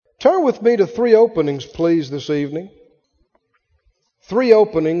Turn with me to three openings, please, this evening. Three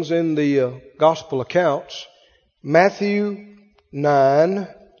openings in the gospel accounts. Matthew 9.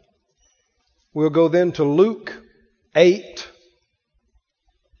 We'll go then to Luke 8.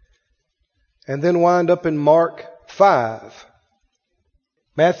 And then wind up in Mark 5.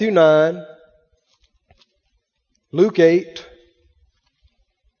 Matthew 9, Luke 8,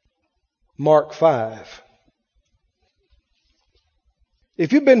 Mark 5.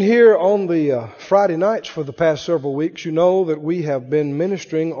 If you've been here on the Friday nights for the past several weeks, you know that we have been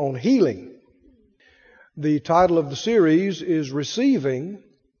ministering on healing. The title of the series is Receiving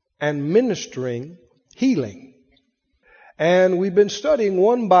and Ministering Healing. And we've been studying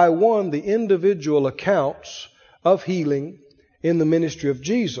one by one the individual accounts of healing in the ministry of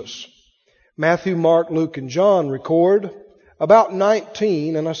Jesus. Matthew, Mark, Luke, and John record about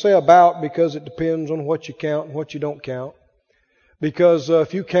 19, and I say about because it depends on what you count and what you don't count. Because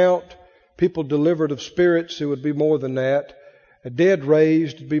if you count people delivered of spirits, it would be more than that. A dead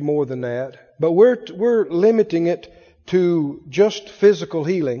raised would be more than that. But we're limiting it to just physical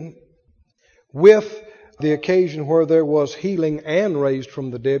healing, with the occasion where there was healing and raised from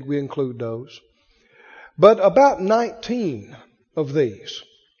the dead. We include those. But about 19 of these.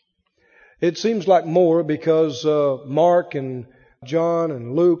 It seems like more because Mark and John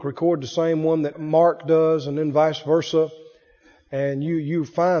and Luke record the same one that Mark does, and then vice versa. And you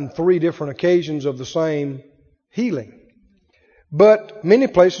find three different occasions of the same healing. But many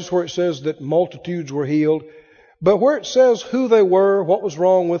places where it says that multitudes were healed, but where it says who they were, what was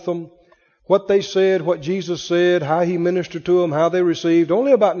wrong with them, what they said, what Jesus said, how He ministered to them, how they received,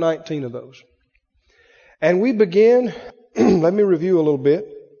 only about 19 of those. And we begin, let me review a little bit.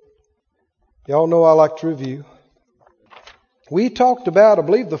 Y'all know I like to review. We talked about, I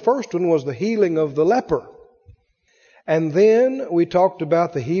believe the first one was the healing of the leper. And then we talked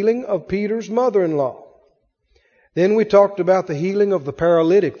about the healing of Peter's mother-in-law. Then we talked about the healing of the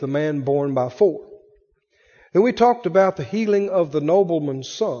paralytic, the man born by four. Then we talked about the healing of the nobleman's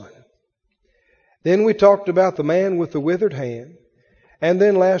son. Then we talked about the man with the withered hand. And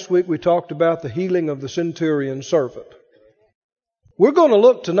then last week we talked about the healing of the centurion servant. We're going to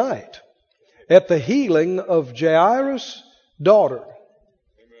look tonight at the healing of Jairus' daughter.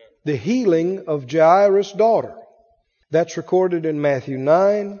 The healing of Jairus' daughter. That's recorded in Matthew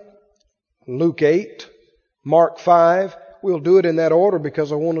 9, Luke 8, Mark 5. We'll do it in that order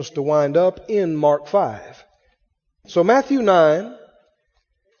because I want us to wind up in Mark 5. So Matthew 9,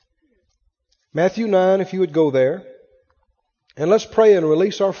 if you would go there. And let's pray and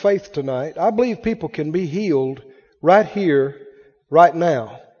release our faith tonight. I believe people can be healed right here, right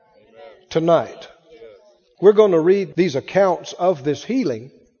now, tonight. We're going to read these accounts of this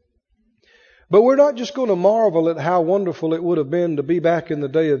healing. But we're not just going to marvel at how wonderful it would have been to be back in the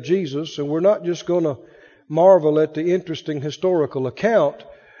day of Jesus. And we're not just going to marvel at the interesting historical account.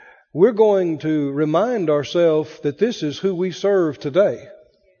 We're going to remind ourselves that this is who we serve today.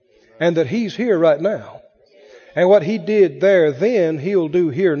 And that He's here right now. And what He did there then, He'll do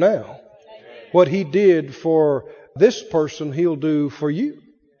here now. What He did for this person, He'll do for you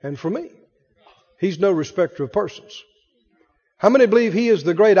and for me. He's no respecter of persons. How many believe He is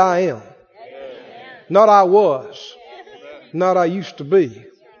the great I am? Not I was. Not I used to be.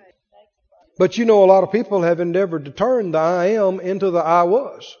 But you know, a lot of people have endeavored to turn the I am into the I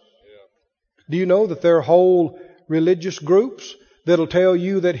was. Do you know that there are whole religious groups that'll tell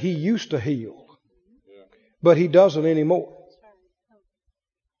you that He used to heal, but He doesn't anymore?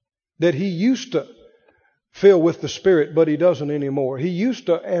 That He used to fill with the Spirit, but He doesn't anymore. He used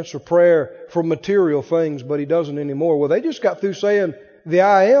to answer prayer for material things, but He doesn't anymore. Well, they just got through saying the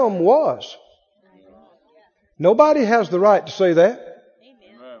I am was. Nobody has the right to say that.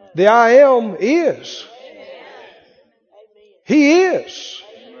 Amen. The I am is. Amen. He is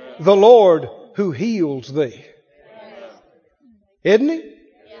the Lord who heals thee. Isn't He?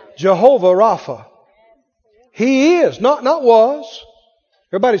 Yeah. Jehovah Rapha. He is, not was.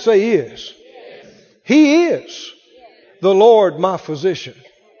 Everybody say He is. Yes. He is the Lord my physician.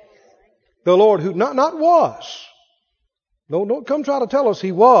 The Lord who not was. Don't come try to tell us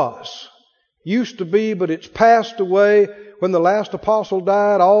He was. Used to be, but it's passed away. When the last apostle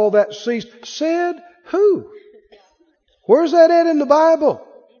died, all that ceased. Said who? Where's that at in the Bible?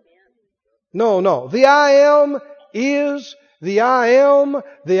 No. The I am is. The I am.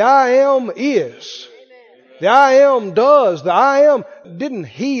 The I am is. The I am does. The I am didn't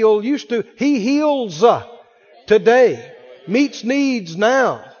heal. Used to. He heals today. Meets needs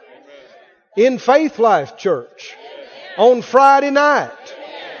now. In Faith Life Church. On Friday night.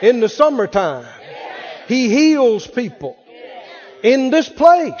 In the summertime. He heals people. in this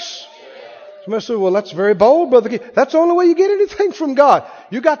place. Somebody said, well, that's very bold, Brother Keith. That's the only way you get anything from God.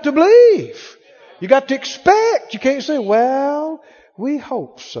 You got to believe. You got to expect. You can't say, well, we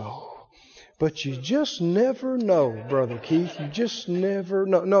hope so. But you just never know, Brother Keith. You just never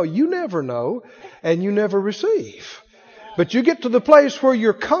know. No, you never know, and you never receive. But you get to the place where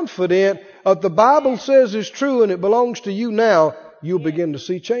you're confident of the Bible says is true and it belongs to you now, you'll begin to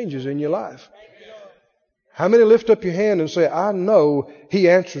see changes in your life. How many lift up your hand and say, I know He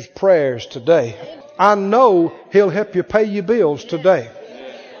answers prayers today. I know He'll help you pay your bills today.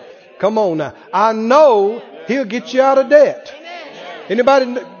 Come on now. I know He'll get you out of debt.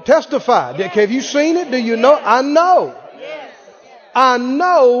 Anybody testify? Have you seen it? Do you know? I know. I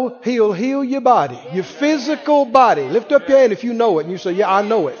know He'll heal your body, your physical body. Lift up your hand if you know it. And you say, yeah, I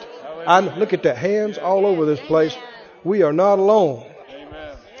know it. Look at that. Hands all over this place. We are not alone.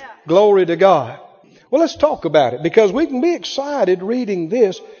 Glory to God. Well, let's talk about it, because we can be excited reading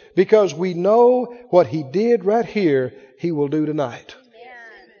this because we know what He did right here, He will do tonight.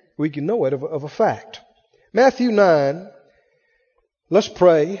 We can know it of a fact. Matthew 9. Let's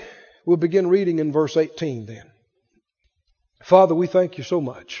pray. We'll begin reading in verse 18 then. Father, we thank You so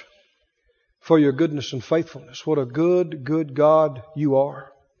much for Your goodness and faithfulness. What a good, good God You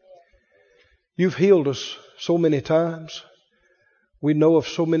are. You've healed us so many times. We know of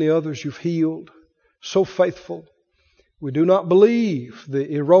so many others You've healed. So faithful. We do not believe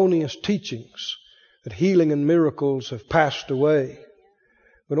the erroneous teachings that healing and miracles have passed away.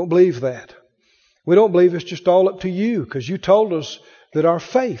 We don't believe that. We don't believe it's just all up to You, because You told us that our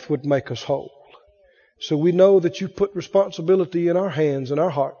faith would make us whole. So we know that You put responsibility in our hands and our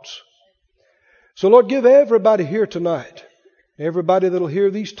hearts. So Lord, give everybody here tonight, everybody that'll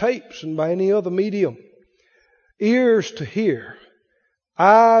hear these tapes and by any other medium, ears to hear,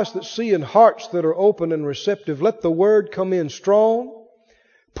 eyes that see and hearts that are open and receptive. Let the Word come in strong,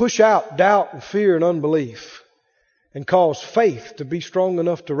 push out doubt and fear and unbelief, and cause faith to be strong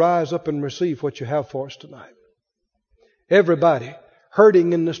enough to rise up and receive what You have for us tonight. Everybody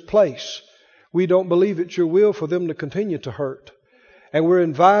hurting in this place, we don't believe it's Your will for them to continue to hurt. And we're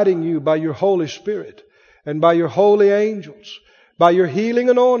inviting You by Your Holy Spirit and by Your holy angels, by Your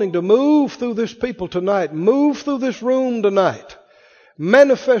healing anointing, to move through this people tonight, move through this room tonight.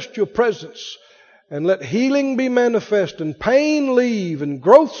 Manifest Your presence and let healing be manifest and pain leave and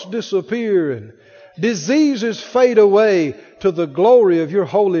growths disappear and diseases fade away to the glory of Your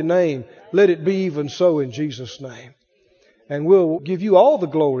holy name. Let it be even so in Jesus' name. And we'll give You all the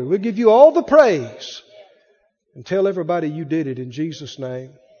glory. We'll give You all the praise. And tell everybody You did it in Jesus'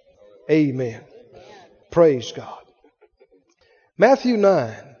 name. Amen. Praise God. Matthew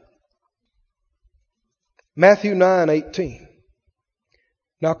 9. Matthew 9:18.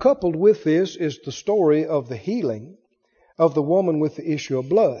 Now coupled with this is the story of the healing of the woman with the issue of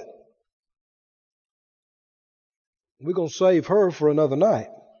blood. We're going to save her for another night.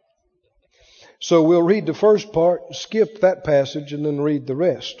 So we'll read the first part, skip that passage, and then read the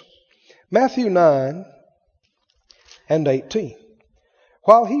rest. Matthew 9:18.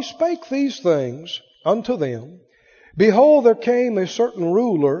 While He spake these things unto them, behold, there came a certain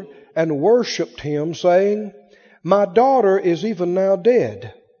ruler and worshipped Him, saying, My daughter is even now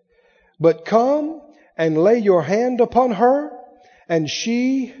dead. But come and lay your hand upon her, and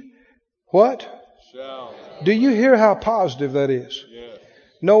she, what? Shall. Do you hear how positive that is? Yes.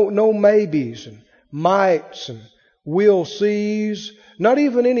 No maybes and mights and will sees, not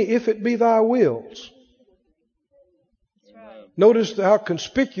even any if it be thy wills. Right. Notice how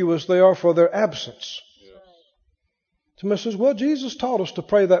conspicuous they are for their absence. Yes. Somebody says, well, Jesus taught us to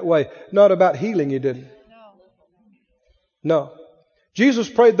pray that way. Not about healing, He didn't. No. Jesus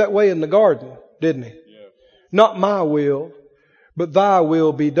prayed that way in the garden, didn't He? Yes. Not my will, but Thy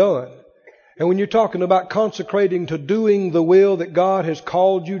will be done. And when you're talking about consecrating to doing the will that God has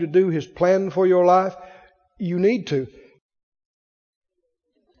called you to do, His plan for your life, you need to.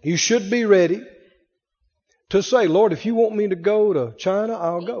 You should be ready to say, Lord, if You want me to go to China,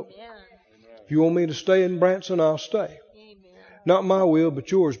 I'll go. If You want me to stay in Branson, I'll stay. Not my will,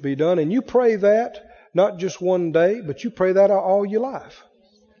 but Yours be done. And you pray that, not just one day, but you pray that all your life.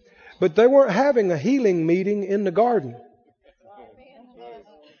 But they weren't having a healing meeting in the garden.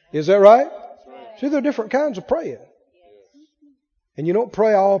 Is that right? See, there are different kinds of praying. And you don't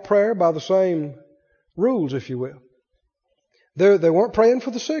pray all prayer by the same rules, if you will. They weren't praying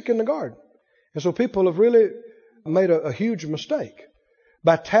for the sick in the garden. And so people have really made a huge mistake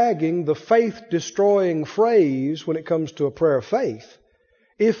by tagging the faith-destroying phrase when it comes to a prayer of faith,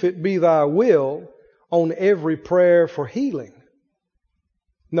 if it be Thy will, on every prayer for healing.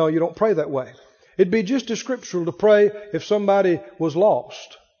 No, you don't pray that way. It'd be just as scriptural to pray if somebody was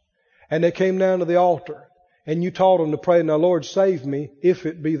lost and they came down to the altar and you taught them to pray, now Lord, save me if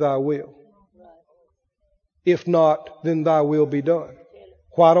it be thy will. If not, then thy will be done.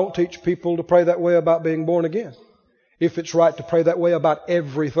 Why don't teach people to pray that way about being born again? If it's right to pray that way about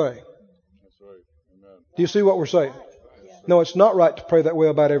everything. Do you see what we're saying? No, it's not right to pray that way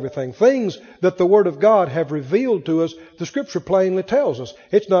about everything. Things that the Word of God have revealed to us, the Scripture plainly tells us.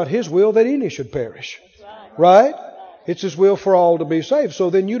 It's not His will that any should perish. Right? It's His will for all to be saved. So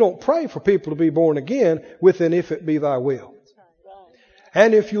then you don't pray for people to be born again with an if it be thy will.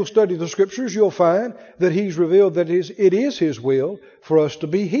 And if you'll study the Scriptures, you'll find that He's revealed that it is His will for us to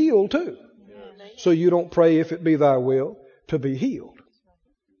be healed too. So you don't pray if it be thy will to be healed.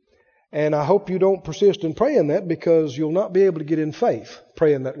 And I hope you don't persist in praying that, because you'll not be able to get in faith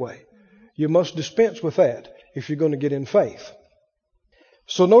praying that way. You must dispense with that if you're going to get in faith.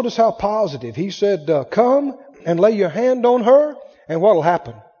 So notice how positive. He said, come and lay your hand on her, and what will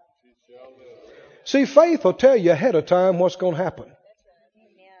happen? See, faith will tell you ahead of time what's going to happen.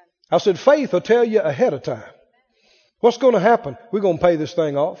 I said faith will tell you ahead of time. What's going to happen? We're going to pay this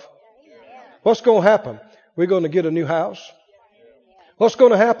thing off. What's going to happen? We're going to get a new house. What's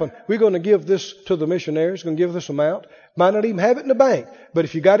going to happen? We're going to give this to the missionaries. We're going to give this amount. Might not even have it in the bank. But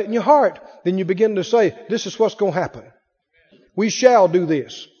if you got it in your heart, then you begin to say, this is what's going to happen. We shall do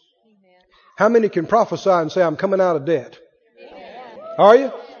this. How many can prophesy and say, I'm coming out of debt? Are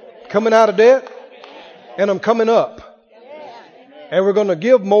you? Coming out of debt? And I'm coming up. And we're going to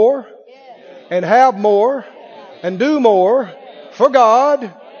give more and have more and do more for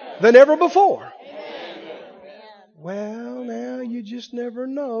God than ever before. Well, now you just never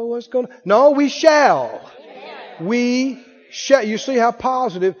know what's going to... No, we shall. We shall. You see how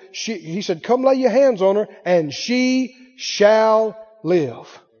positive. He said, come lay your hands on her and she shall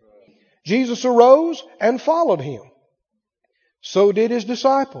live. Jesus arose and followed Him. So did His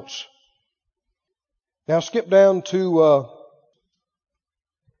disciples. Now skip down to,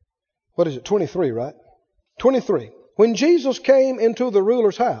 23, right? 23. When Jesus came into the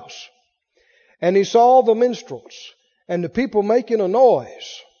ruler's house, and He saw the minstrels and the people making a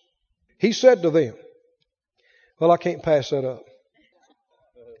noise, He said to them, well, I can't pass that up.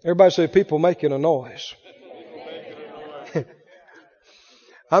 Everybody say people making a noise.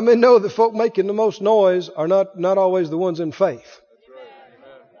 I know that folk making the most noise are not always the ones in faith.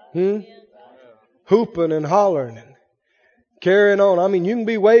 Hooping and hollering and carrying on. I mean, you can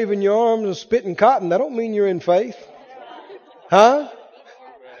be waving your arms and spitting cotton. That don't mean you're in faith. Huh?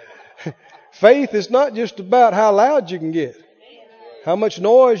 Faith is not just about how loud you can get, how much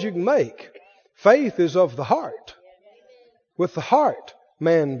noise you can make. Faith is of the heart. With the heart,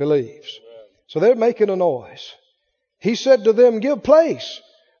 man believes. So they're making a noise. He said to them, give place.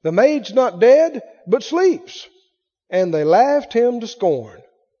 The maid's not dead, but sleeps. And they laughed Him to scorn.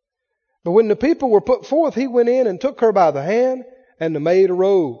 But when the people were put forth, He went in and took her by the hand, and the maid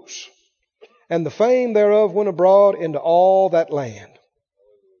arose. And the fame thereof went abroad into all that land.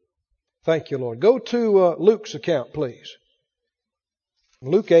 Thank you, Lord. Go to Luke's account, please.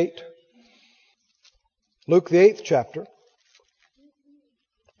 Luke 8. Luke the 8th chapter.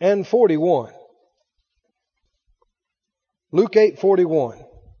 And 41. Luke 8:41.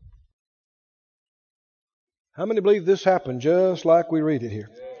 How many believe this happened just like we read it here?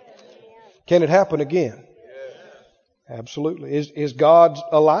 Can it happen again? Absolutely. Is God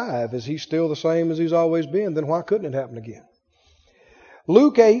alive? Is He still the same as He's always been? Then why couldn't it happen again?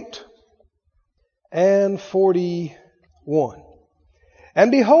 Luke 8 and 41.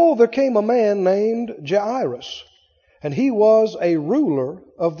 And behold, there came a man named Jairus, and he was a ruler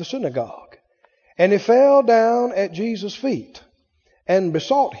of the synagogue. And he fell down at Jesus' feet and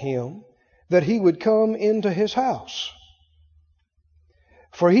besought Him that He would come into his house.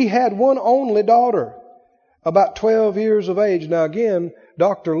 For he had one only daughter, about 12 years of age. Now again,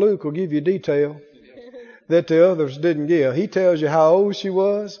 Dr. Luke will give you detail that the others didn't give. He tells you how old she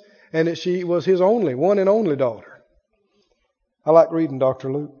was and that she was his one and only daughter. I like reading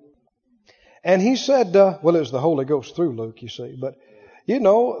Dr. Luke. And he said, well, it was the Holy Ghost through Luke, you see. But,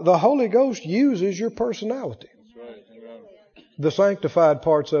 the Holy Ghost uses your personality. The sanctified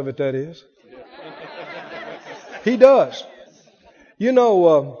parts of it, that is. He does. You're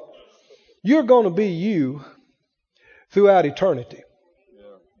going to be you throughout eternity.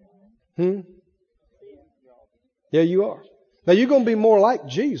 Yeah, you are. Now, you're going to be more like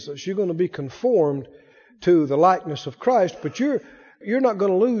Jesus. You're going to be conformed to the likeness of Christ, but you're not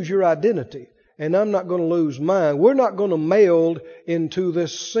going to lose your identity, and I'm not going to lose mine. We're not going to meld into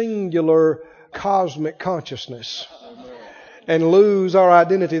this singular cosmic consciousness. and lose our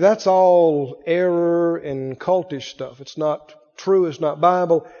identity. That's all error and cultish stuff. It's not true. It's not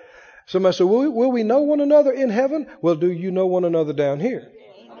Bible. Somebody said, will we know one another in heaven? Well, do you know one another down here?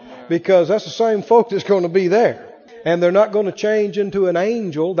 Because that's the same folk that's going to be there. And they're not going to change into an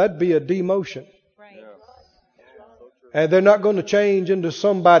angel. That'd be a demotion. And they're not going to change into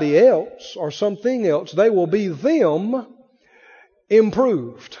somebody else or something else. They will be them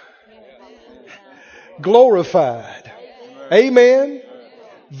improved, glorified. Amen.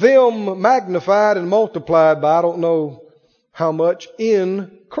 Them magnified and multiplied by I don't know how much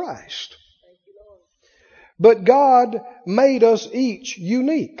in Christ. But God made us each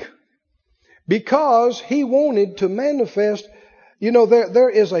unique because He wanted to manifest. You know, there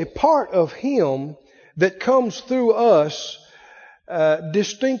is a part of Him that comes through us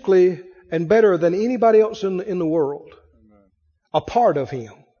distinctly and better than anybody else in the world. A part of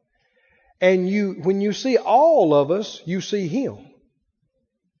Him. And when you see all of us, you see Him.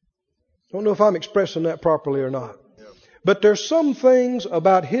 I don't know if I'm expressing that properly or not. But there's some things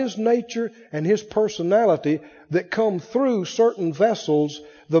about His nature and His personality that come through certain vessels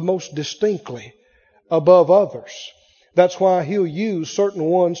the most distinctly above others. That's why He'll use certain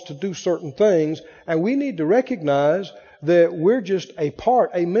ones to do certain things. And we need to recognize that we're just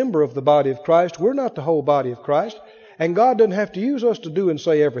a member of the body of Christ. We're not the whole body of Christ. And God doesn't have to use us to do and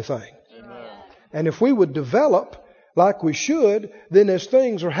say everything. Amen. And if we would develop like we should, then as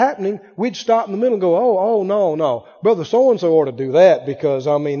things are happening, we'd stop in the middle and go, oh, no. Brother so-and-so ought to do that because,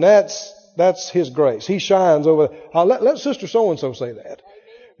 I mean, that's his grace. He shines over. Let Sister so-and-so say that.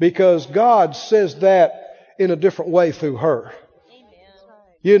 Because God says that in a different way through her.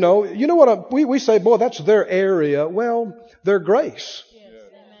 You know what we say, boy, that's their area. Well, their grace.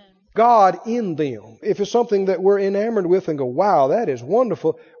 God in them. If it's something that we're enamored with and go, wow, that is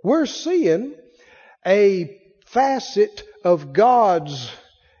wonderful. We're seeing a facet of God's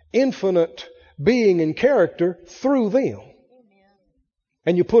infinite being and character through them.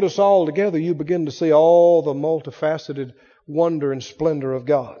 And you put us all together, you begin to see all the multifaceted wonder and splendor of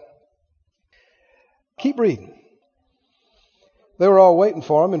God. Keep reading. They were all waiting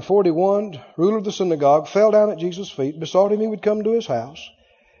for him. In 41, ruler of the synagogue fell down at Jesus' feet, besought him he would come to his house.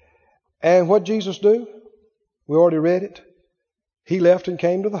 And what did Jesus do? We already read it. He left and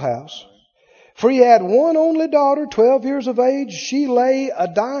came to the house. For he had one only daughter, 12 years of age. She lay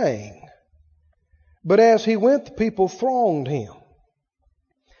a-dying. But as he went, the people thronged him.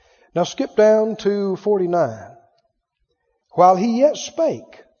 Now skip down to 49. While he yet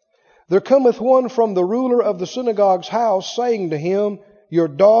spake, there cometh one from the ruler of the synagogue's house, saying to him, Your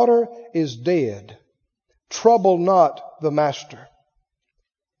daughter is dead. Trouble not the master.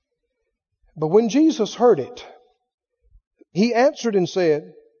 But when Jesus heard it, he answered and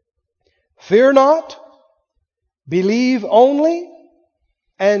said, Fear not, believe only.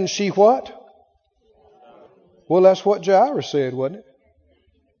 And she what? Well, that's what Jairus said, wasn't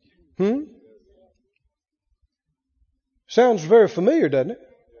it? Sounds very familiar, doesn't it?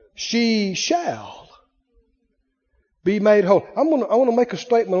 She shall be made whole. I want to make a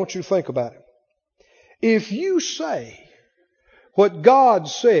statement. I want you to think about it. If you say what God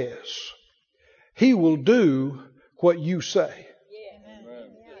says, He will do what you say.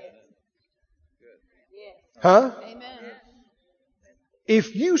 Huh?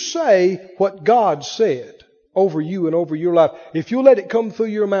 If you say what God said over you and over your life, if you let it come through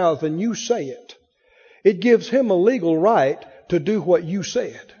your mouth and you say it, it gives Him a legal right to do what you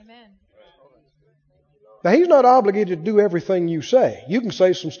said. Now, He's not obligated to do everything you say. You can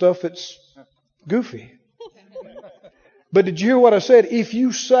say some stuff that's goofy. But did you hear what I said? If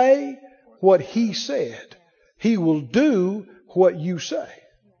you say what He said, He will do what you say.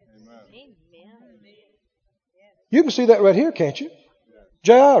 You can see that right here, can't you?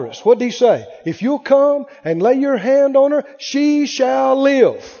 Jairus, what did he say? If you'll come and lay your hand on her, she shall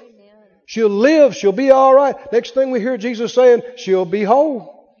live. She'll live. She'll be all right. Next thing we hear Jesus saying, she'll be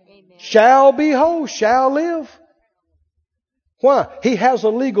whole. Shall be whole. Shall live. Why? He has a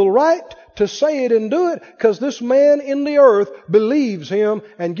legal right to say it and do it because this man in the earth believes Him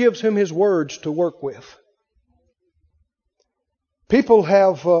and gives him His words to work with. People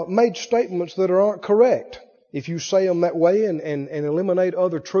have made statements that aren't correct. If you say them that way and eliminate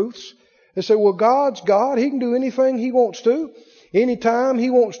other truths, they say, well, God's God. He can do anything He wants to, anytime He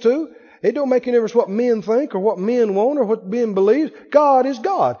wants to. It don't make any difference what men think or what men want or what men believe. God is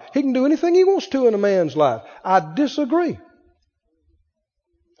God. He can do anything He wants to in a man's life. I disagree.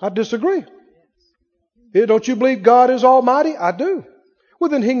 Don't you believe God is almighty? I do. Well,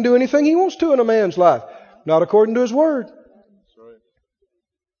 then He can do anything He wants to in a man's life. Not according to His Word.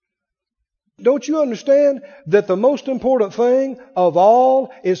 Don't you understand that the most important thing of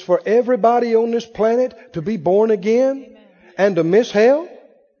all is for everybody on this planet to be born again and to miss hell?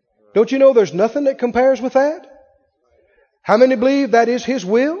 Don't you know there's nothing that compares with that? How many believe that is His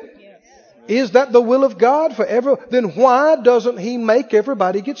will? Is that the will of God for everyone? Then why doesn't He make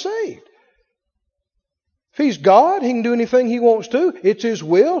everybody get saved? If He's God, He can do anything He wants to. It's His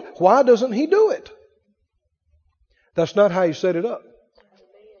will. Why doesn't He do it? That's not how He set it up.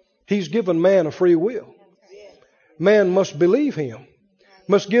 He's given man a free will. Man must believe Him,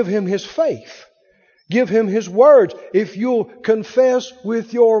 must give Him his faith, give Him His words. If you'll confess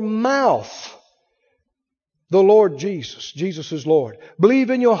with your mouth the Lord Jesus, Jesus is Lord. Believe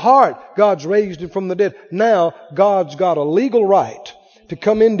in your heart God's raised Him from the dead. Now God's got a legal right to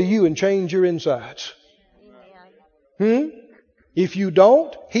come into you and change your insides. If you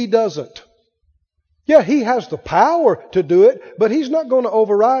don't, He doesn't. Yeah, He has the power to do it, but He's not going to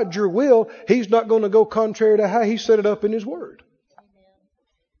override your will. He's not going to go contrary to how He set it up in His Word.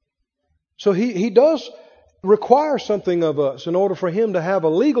 So He does require something of us in order for Him to have a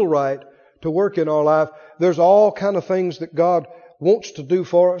legal right to work in our life. There's all kind of things that God wants to do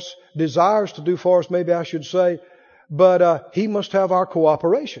for us, desires to do for us, maybe I should say, but He must have our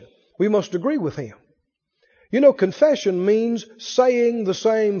cooperation. We must agree with Him. You know, confession means saying the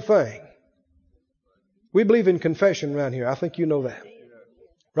same thing. We believe in confession around here. I think you know that.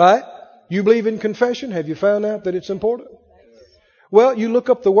 Right? You believe in confession? Have you found out that it's important? Well, you look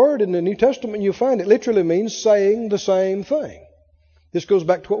up the word in the New Testament and you'll find it literally means saying the same thing. This goes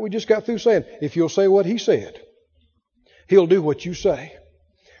back to what we just got through saying. If you'll say what He said, He'll do what you say.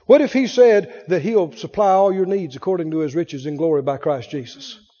 What if He said that He'll supply all your needs according to His riches in glory by Christ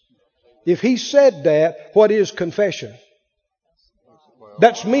Jesus? If He said that, what is confession?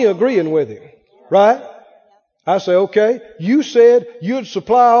 That's me agreeing with Him. Right? I say, okay, you said you'd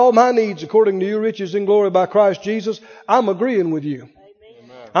supply all my needs according to your riches in glory by Christ Jesus. I'm agreeing with you.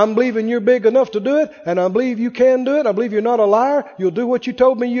 Amen. I'm believing you're big enough to do it, and I believe you can do it. I believe you're not a liar. You'll do what you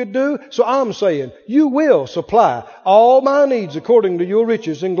told me you'd do. So I'm saying, you will supply all my needs according to your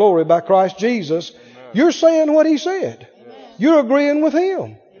riches in glory by Christ Jesus. Amen. You're saying what He said. Amen. You're agreeing with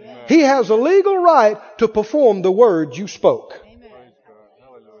Him. Amen. He has a legal right to perform the words you spoke.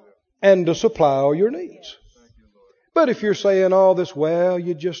 And to supply all your needs. But if you're saying all this, well,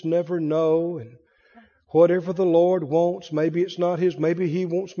 you just never know, and whatever the Lord wants, maybe it's not His, maybe He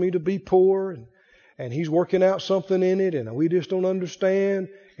wants me to be poor, and He's working out something in it, and we just don't understand,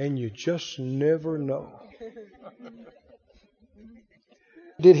 and you just never know.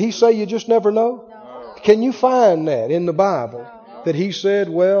 Did He say you just never know? No. Can you find that in the Bible? No. That He said,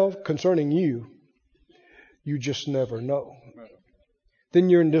 well, concerning you, you just never know. Then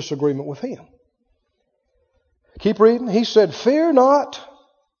you're in disagreement with Him. Keep reading. He said, fear not.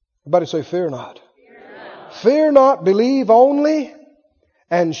 Everybody say, fear not. Fear not. Fear not, believe only,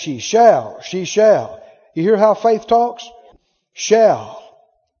 and she shall. You hear how faith talks? Shall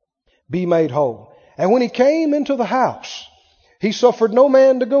be made whole. And when He came into the house, He suffered no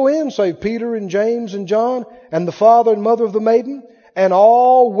man to go in, save Peter and James and John, and the father and mother of the maiden, and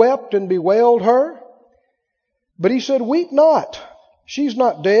all wept and bewailed her. But He said, weep not. She's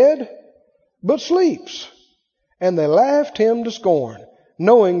not dead, but sleeps. And they laughed Him to scorn,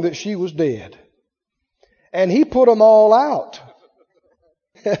 knowing that she was dead. And He put them all out.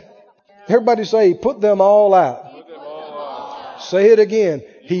 Everybody say, He put them all out. Say it again.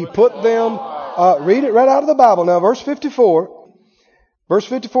 He put them, read it right out of the Bible. Now, verse 54. Verse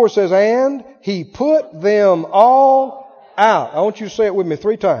 54 says, and He put them all out. I want you to say it with me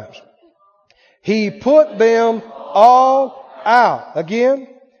 3 times. He put them all out. Again.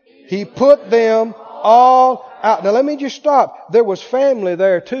 He put them all out. Now let me just stop. There was family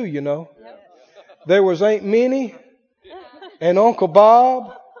there too, you know. There was Aunt Minnie and Uncle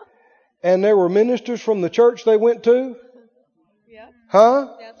Bob, and there were ministers from the church they went to.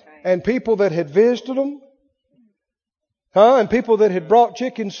 Huh? And people that had visited them. Huh? And people that had brought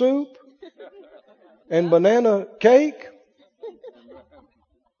chicken soup and banana cake.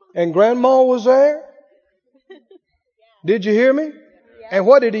 And Grandma was there. Did you hear me? And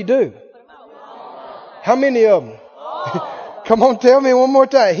what did He do? How many of them? Come on, tell me one more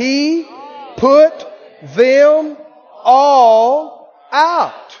time. He put them all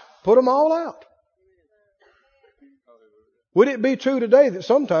out. Put them all out. Would it be true today that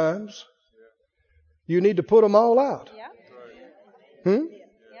sometimes you need to put them all out? And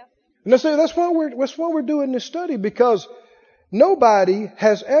that's why we're doing this study, because nobody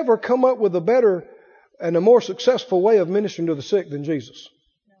has ever come up with a better and a more successful way of ministering to the sick than Jesus.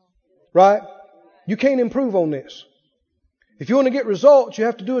 Right? You can't improve on this. If you want to get results, you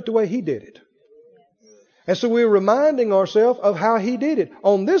have to do it the way He did it. And so we're reminding ourselves of how He did it.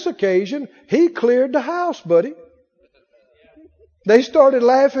 On this occasion, He cleared the house, buddy. They started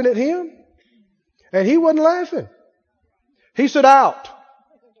laughing at Him, and He wasn't laughing. He said, out.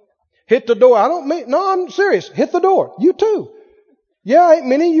 Hit the door. No, I'm serious. Hit the door. You too. Yeah, ain't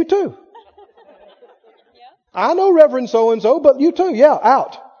many, you too. I know Reverend so-and-so, but you too. Yeah,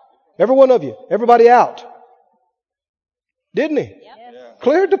 out. Every one of you. Everybody out. Didn't He? Yep.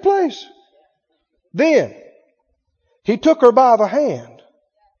 Cleared the place. Then He took her by the hand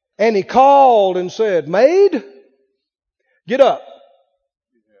and He called and said, maid, get up.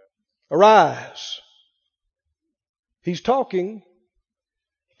 Arise. He's talking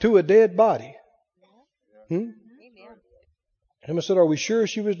to a dead body. Him said, are we sure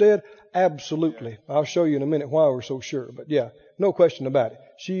she was dead? Absolutely. I'll show you in a minute why we're so sure. But yeah, no question about it.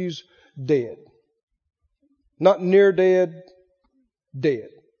 She's dead. Not near dead, dead.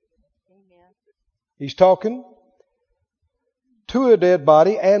 He's talking to a dead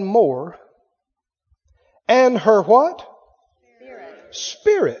body and more. And her what?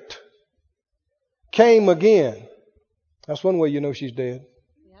 Spirit came again. That's one way you know she's dead.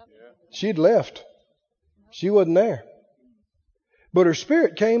 She'd left. She wasn't there. But her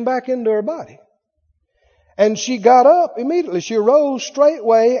spirit came back into her body. And she got up immediately. She arose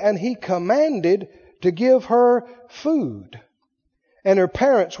straightway, and He commanded to give her food. And her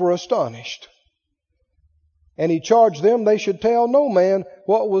parents were astonished. And He charged them they should tell no man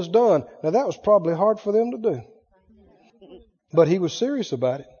what was done. Now that was probably hard for them to do. But He was serious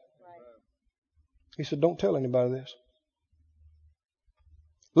about it. He said, don't tell anybody this.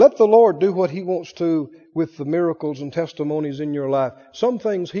 Let the Lord do what He wants to with the miracles and testimonies in your life. Some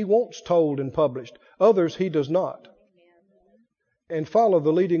things He wants told and published. Others He does not. And follow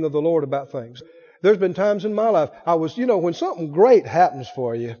the leading of the Lord about things. There's been times in my life when something great happens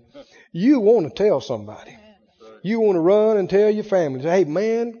for you, you want to tell somebody. You want to run and tell your family. Say, hey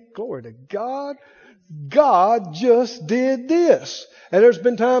man, glory to God. God just did this. And there's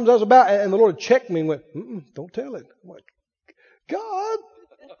been times I was about, and the Lord checked me and went, don't tell it. I'm like, God,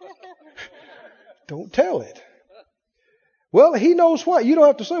 don't tell it. Well, He knows why. You don't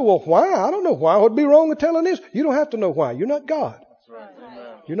have to say, well, why? I don't know why. What'd be wrong with telling this? You don't have to know why. You're not God.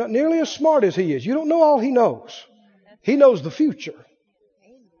 You're not nearly as smart as He is. You don't know all He knows. He knows the future.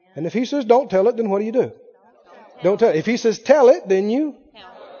 And if He says don't tell it, then what do? Don't tell it. If He says tell it, then you,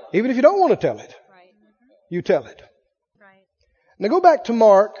 even if you don't want to tell it, you tell it. Now go back to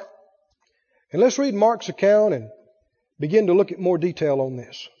Mark, and let's read Mark's account and begin to look at more detail on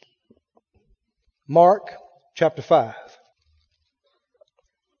this. Mark chapter 5.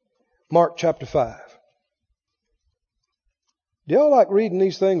 Mark chapter 5. Do y'all like reading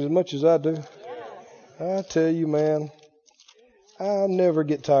these things as much as I do? I tell you, man, I never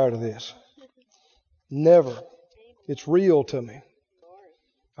get tired of this. Never. It's real to me.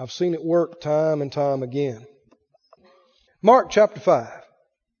 I've seen it work time and time again. Mark chapter 5.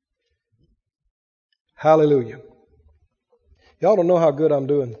 Hallelujah. Y'all don't know how good I'm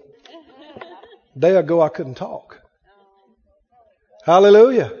doing. A day ago I couldn't talk.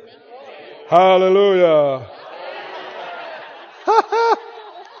 Hallelujah. Hallelujah.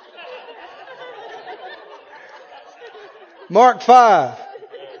 Mark 5.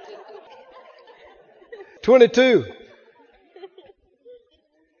 22.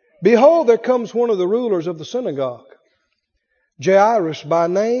 Behold, there comes one of the rulers of the synagogue, Jairus by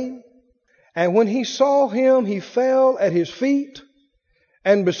name. And when he saw him, he fell at his feet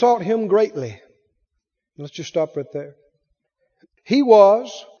and besought him greatly. Let's just stop right there. He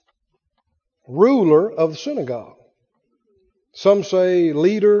was ruler of the synagogue. Some say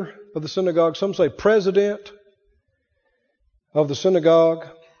leader of the synagogue. Some say president of the synagogue.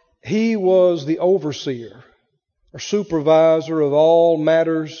 He was the overseer or supervisor of all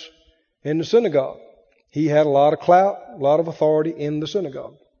matters in the synagogue. He had a lot of clout, a lot of authority in the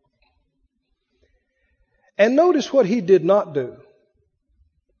synagogue. And notice what he did not do.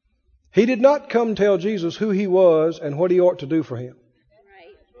 He did not come tell Jesus who He was and what He ought to do for him.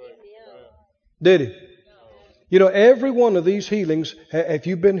 Did He? You know, every one of these healings, if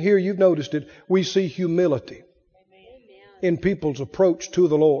you've been here, you've noticed it, we see humility in people's approach to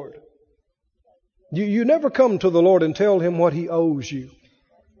the Lord. You never come to the Lord and tell Him what He owes you,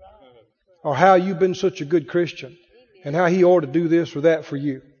 or how you've been such a good Christian, and how He ought to do this or that for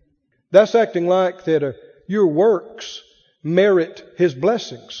you. That's acting like that your works merit His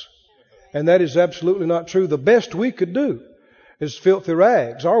blessings. And that is absolutely not true. The best we could do is filthy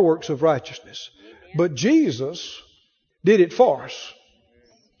rags, our works of righteousness. But Jesus did it for us.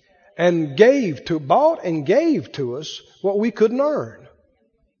 And bought and gave to us what we couldn't earn.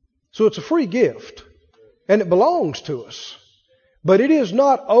 So it's a free gift. And it belongs to us. But it is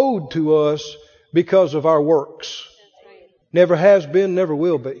not owed to us because of our works. Never has been, never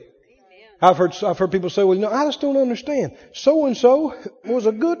will be. I've heard people say, well, I just don't understand. So-and-so was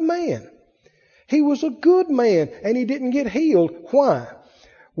a good man. He was a good man and he didn't get healed. Why?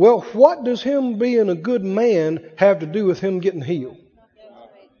 Well, what does him being a good man have to do with him getting healed?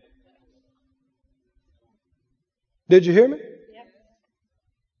 Did you hear me?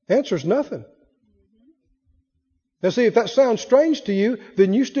 Answer's nothing. Now see, if that sounds strange to you,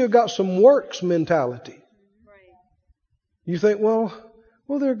 then you still got some works mentality. You think, well,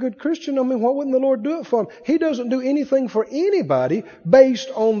 they're a good Christian. I mean, why wouldn't the Lord do it for them? He doesn't do anything for anybody based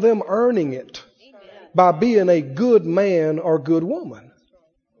on them earning it by being a good man or good woman.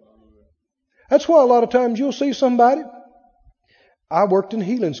 That's why a lot of times you'll see somebody. I worked in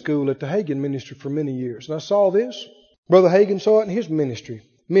healing school at the Hagin ministry for many years, and I saw this. Brother Hagin saw it in his ministry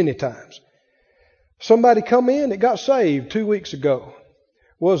many times. Somebody come in that got saved 2 weeks ago,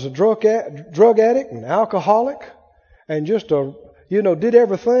 was a drug addict and alcoholic, and just did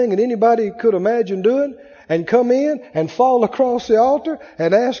everything that anybody could imagine doing, and come in and fall across the altar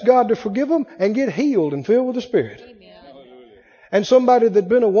and ask God to forgive them and get healed and filled with the Spirit. Amen. And somebody that'd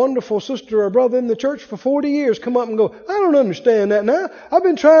been a wonderful sister or brother in the church for 40 years come up and go, I don't understand that now. I've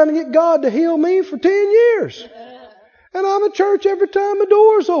been trying to get God to heal me for 10 years. And I'm at church every time the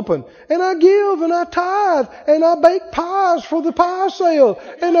door's open. And I give and I tithe and I bake pies for the pie sale.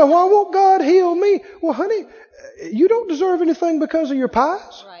 And now why won't God heal me? Well, honey, you don't deserve anything because of your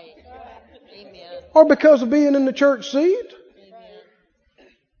pies. Right. Amen. Or because of being in the church seat.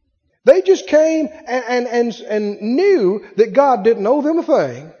 They just came and knew that God didn't owe them a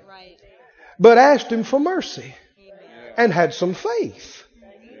thing. Right. But asked Him for mercy. Amen. And had some faith.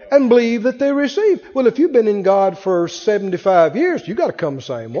 And believe that they received. Well, if you've been in God for 75 years, you got to come the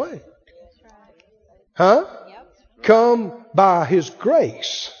same way. Huh? Yep. Come by His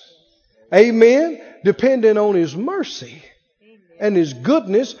grace. Amen. Depending on His mercy and His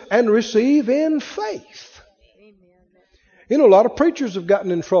goodness and receive in faith. You know, a lot of preachers have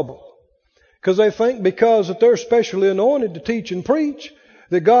gotten in trouble because they think because that they're specially anointed to teach and preach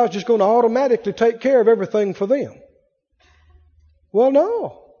that God's just going to automatically take care of everything for them. Well,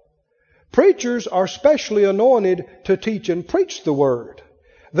 no. Preachers are specially anointed to teach and preach the Word.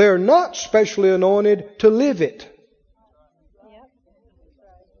 They're not specially anointed to live it.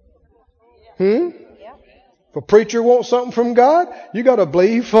 If a preacher wants something from God, you got to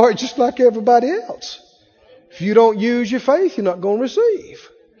believe for it just like everybody else. If you don't use your faith, you're not going to receive.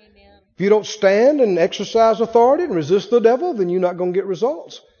 If you don't stand and exercise authority and resist the devil, then you're not going to get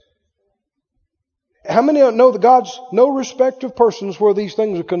results. How many know that God's no respect of persons where these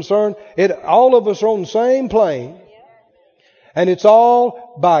things are concerned? All of us are on the same plane. And it's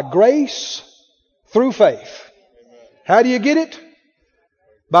all by grace through faith. How do you get it?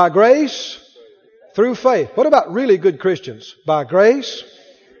 By grace through faith. What about really good Christians? By grace.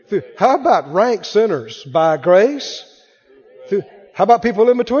 How about rank sinners? By grace. How about people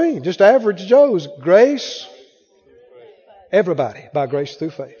in between? Just average Joes. Grace. Everybody by grace through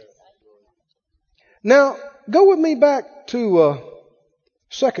faith. Now, go with me back to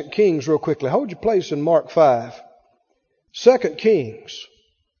 2 Kings real quickly. Hold your place in Mark 5. 2 Kings.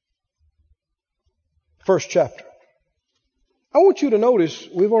 First chapter. I want you to notice,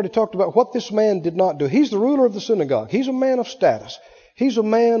 we've already talked about what this man did not do. He's the ruler of the synagogue. He's a man of status. He's a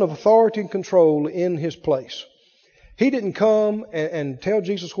man of authority and control in his place. He didn't come and tell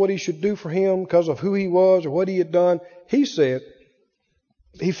Jesus what he should do for him because of who he was or what he had done. He said,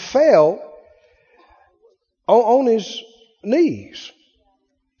 he fell on his knees.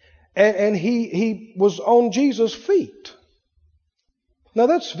 And he was on Jesus' feet. Now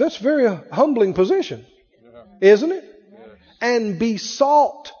that's a very humbling position, isn't it? And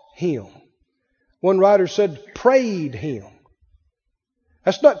besought him. One writer said, prayed him.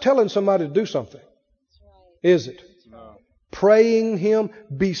 That's not telling somebody to do something, is it? No. Praying him,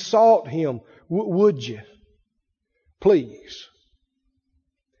 besought him. Would you? Please.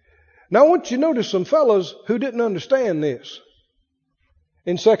 Now I want you to notice some fellows who didn't understand this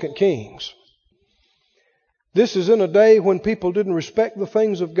in 2 Kings. This is in a day when people didn't respect the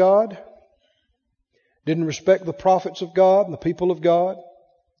things of God, didn't respect the prophets of God and the people of God.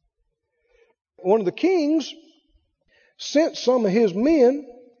 One of the kings sent some of his men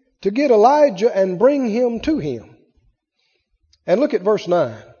to get Elijah and bring him to him. And look at verse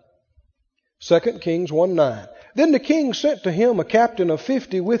 9. 2 Kings 1:9. Then the king sent to him a captain of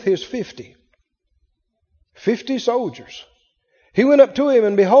 50 with his 50. 50 soldiers. He went up to him,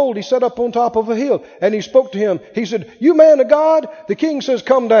 and behold, he sat up on top of a hill, and he spoke to him. He said, you man of God? The king says,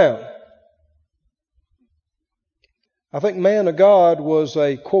 come down. I think man of God was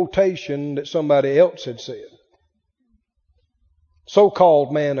a quotation that somebody else had said.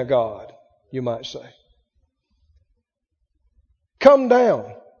 So-called man of God, you might say. Come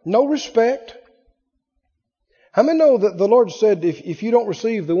down. No respect. How many know that the Lord said, if you don't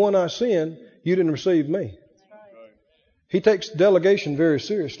receive the one I send, you didn't receive me? He takes delegation very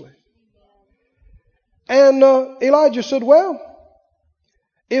seriously. And Elijah said, well,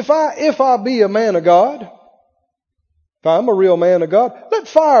 if I be a man of God, if I'm a real man of God, let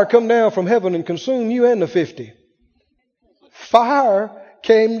fire come down from heaven and consume you and the 50. Fire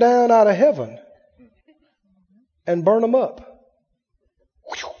came down out of heaven and burned them up.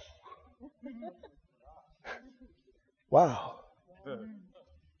 Wow.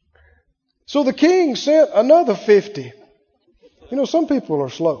 So the king sent another 50. You know, some people are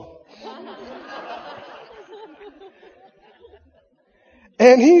slow.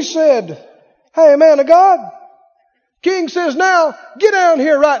 And he said, hey, man of God, king says, now, get down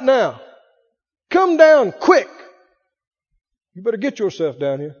here right now. Come down quick. You better get yourself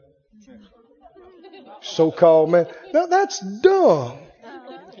down here. So-called man. Now, that's dumb.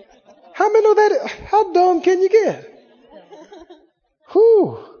 How many know that? How dumb can you get?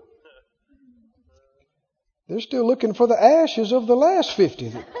 Whew. They're still looking for the ashes of the last 50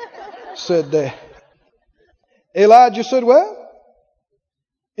 that said that. Elijah said, well,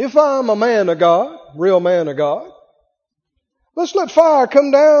 if I'm a man of God, real man of God, let's let fire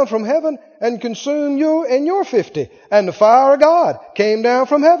come down from heaven and consume you and your 50. And the fire of God came down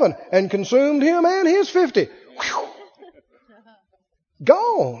from heaven and consumed him and his 50. Whew.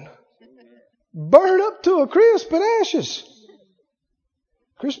 Gone. Burned up to a crisp and ashes.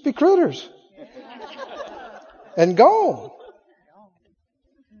 Crispy critters. And gone.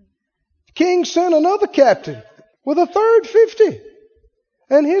 The king sent another captain with a third 50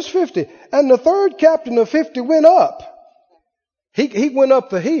 and his 50. And the third captain of 50 went up. He went up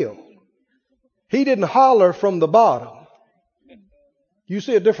the hill. He didn't holler from the bottom. You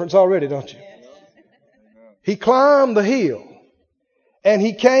see a difference already, don't you? He climbed the hill. And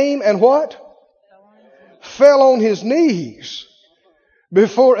he came and what? Fell on his knees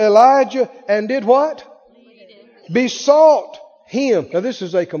before Elijah and did what? Besought him. Now this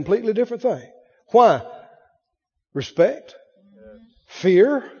is a completely different thing. Why? Respect?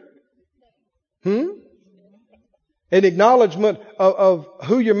 Fear? An acknowledgement of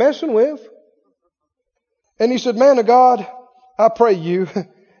who you're messing with. And he said, man of God, I pray you,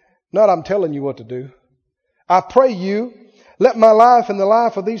 not I'm telling you what to do. I pray you, let my life and the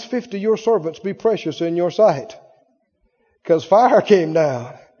life of these 50 your servants be precious in your sight. Because fire came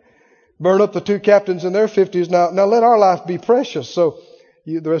down. Burn up the two captains and their 50s. Now let our life be precious. So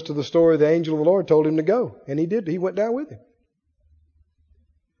the rest of the story, the angel of the Lord told him to go. And he did. He went down with him.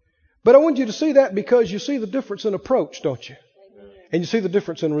 But I want you to see that because you see the difference in approach, don't you? And you see the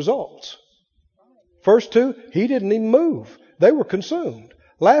difference in results. First two, he didn't even move. They were consumed.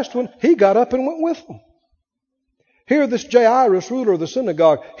 Last one, he got up and went with them. Here, this Jairus, ruler of the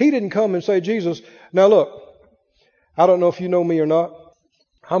synagogue, he didn't come and say, Jesus, now look, I don't know if you know me or not.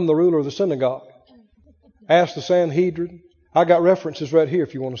 I'm the ruler of the synagogue. Ask the Sanhedrin. I got references right here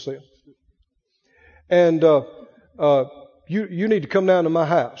if you want to see them. And you need to come down to my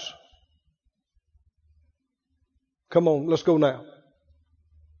house. Come on, let's go now.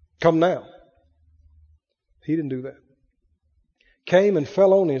 Come now. He didn't do that. Came and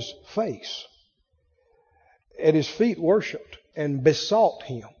fell on his face. At his feet worshipped and besought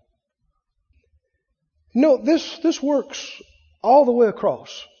him. No, this works all the way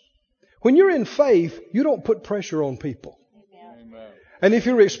across. When you're in faith, you don't put pressure on people. Amen. And if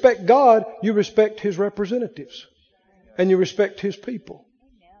you respect God, you respect His representatives. And you respect His people.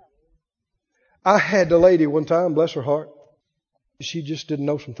 I had a lady one time, bless her heart. She just didn't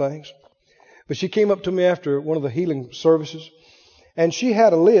know some things. But she came up to me after one of the healing services. And she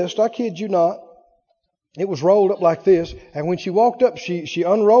had a list, I kid you not. It was rolled up like this. And when she walked up, she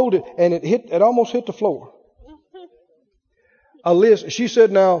unrolled it and it almost hit the floor. A list. She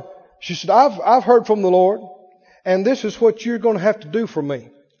said, I've heard from the Lord, and this is what you're going to have to do for me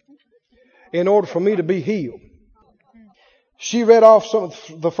in order for me to be healed. She read off some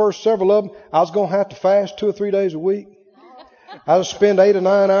of the first several of them. I was going to have to fast 2 or 3 days a week. I would spend 8 or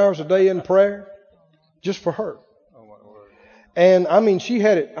 9 hours a day in prayer just for her. And she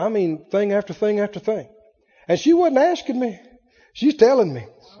had it, thing after thing after thing. And she wasn't asking me. She's telling me.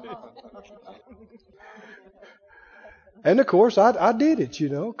 And of course, I did it,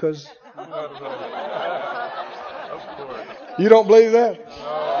 because you don't believe that?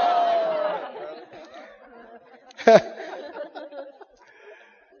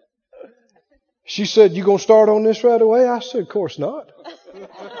 She said, "You going to start on this right away?" I said, "Of course not."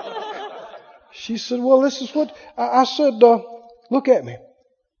 She said, "Well, this is what..." I said, "Look at me."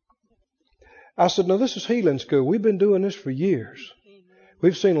 I said, "No, this is healing school. We've been doing this for years.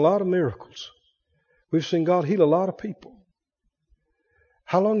 We've seen a lot of miracles. We've seen God heal a lot of people.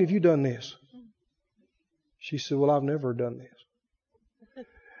 How long have you done this?" She said, "Well, I've never done this."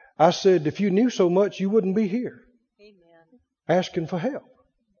 I said, "If you knew so much, you wouldn't be here asking for help."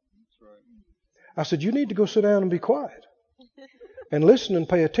 I said, "You need to go sit down and be quiet and listen and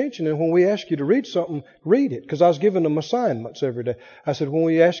pay attention. And when we ask you to read something, read it." Because I was giving them assignments every day. I said, "When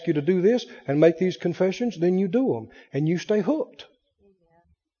we ask you to do this and make these confessions, then you do them and you stay hooked."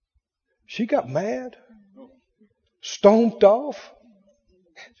 She got mad, stomped off.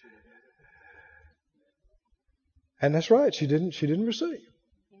 And that's right, she didn't receive.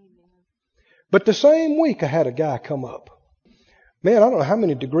 But the same week I had a guy come up. Man, I don't know how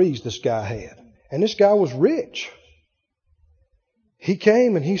many degrees this guy had. And this guy was rich. He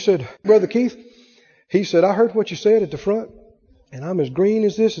came and he said, "Brother Keith," he said, "I heard what you said at the front, and I'm as green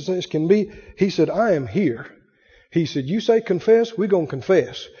as this can be." He said, "I am here." He said, "You say confess, we're going to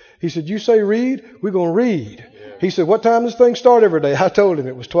confess." He said, "You say read, we're going to read." He said, "What time does this thing start every day?" I told him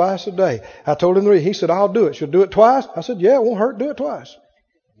it was twice a day. I told him to read. He said, "I'll do it." "Should do it twice?" I said, "Yeah, it won't hurt. Do it twice."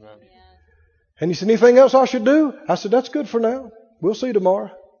 And he said, "Anything else I should do?" I said, "That's good for now. We'll see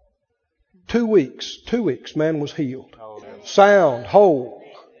tomorrow." 2 weeks, man was healed. Sound, whole.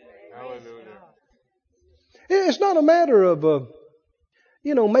 It's not a matter of,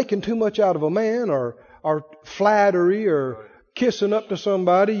 making too much out of a man or flattery or kissing up to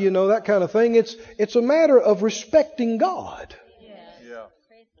somebody, that kind of thing. It's a matter of respecting God.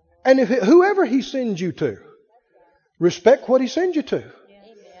 And whoever He sends you to, respect what He sends you to.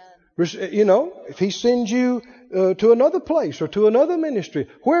 If He sends you to another place or to another ministry,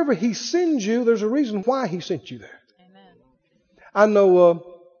 wherever He sends you, there's a reason why He sent you there. Amen. I know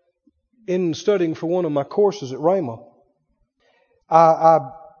in studying for one of my courses at Rhema,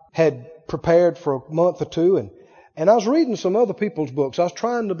 I had prepared for a month or two, and I was reading some other people's books. I was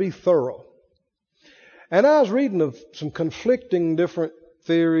trying to be thorough. And I was reading of some conflicting different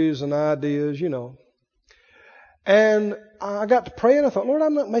theories and ideas, And I got to pray and I thought, "Lord,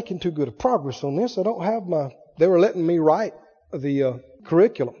 I'm not making too good a progress on this. I don't have they were letting me write the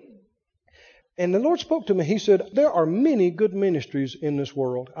curriculum." And the Lord spoke to me. He said, "There are many good ministries in this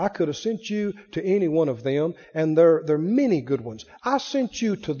world. I could have sent you to any one of them, and there are many good ones. I sent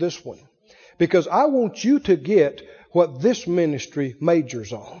you to this one because I want you to get what this ministry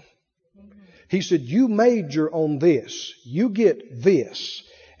majors on." He said, "You major on this. You get this.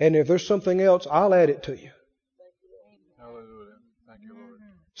 And if there's something else, I'll add it to you."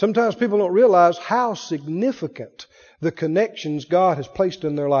 Sometimes people don't realize how significant the connections God has placed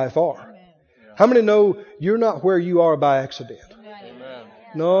in their life are. How many know you're not where you are by accident?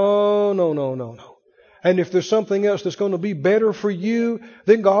 No. And if there's something else that's going to be better for you,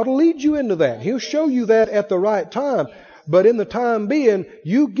 then God will lead you into that. He'll show you that at the right time. But in the time being,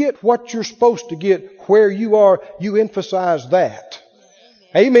 you get what you're supposed to get where you are. You emphasize that.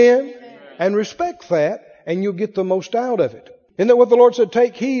 Amen. And respect that, and you'll get the most out of it. Isn't that what the Lord said?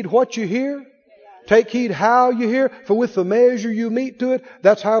 Take heed what you hear. Take heed how you hear. For with the measure you meet to it,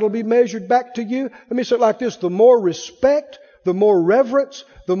 that's how it'll be measured back to you. Let me say it like this. The more respect, the more reverence,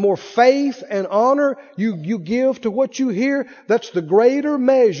 the more faith and honor you give to what you hear, that's the greater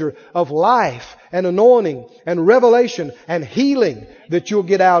measure of life and anointing and revelation and healing that you'll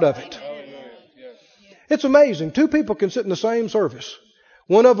get out of it. It's amazing. 2 people can sit in the same service.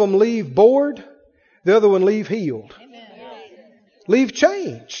 One of them leave bored. The other one leave healed. Leave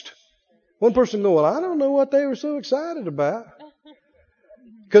changed. One person go, "Well, I don't know what they were so excited about."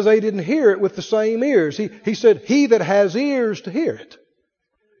 Because they didn't hear it with the same ears. He said, "He that has ears to hear it,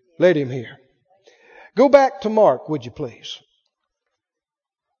 let him hear." Go back to Mark, would you please?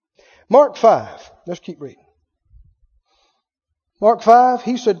 Mark 5. Let's keep reading. Mark 5,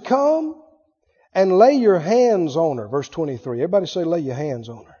 he said, "Come and lay your hands on her." Verse 23. Everybody say, "Lay your hands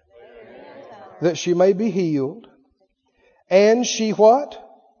on her." "That she may be healed. And she" what?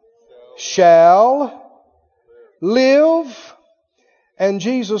 "Shall live." And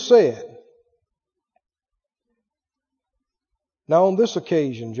Jesus said. Now on this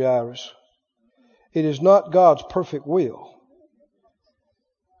occasion, Jairus, it is not God's perfect will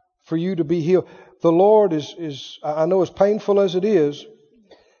for you to be healed. The Lord is, I know as painful as it is,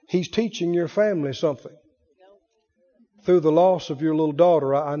 He's teaching your family something. Through the loss of your little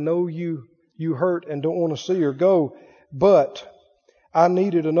daughter, I know you hurt and don't want to see her go, but I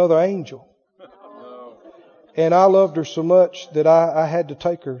needed another angel. And I loved her so much that I had to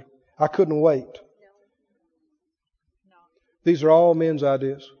take her. I couldn't wait. These are all men's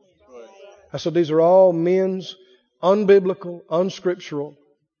ideas. I said these are all men's unbiblical, unscriptural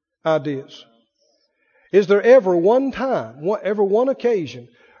ideas. Is there ever one time, ever one occasion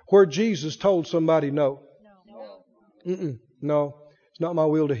where Jesus told somebody no? No, it's not my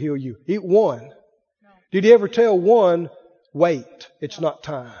will to heal you. Eat one. Did he ever tell one, wait, it's not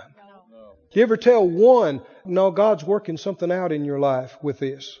time? Did he ever tell one, no, God's working something out in your life with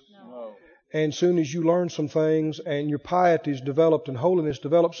this? And soon as you learn some things and your piety is developed and holiness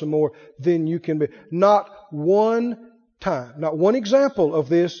develops some more, then you can be. Not one time, not one example of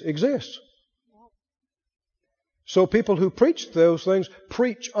this exists. So people who preach those things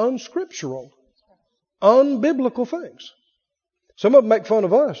preach unscriptural, unbiblical things. Some of them make fun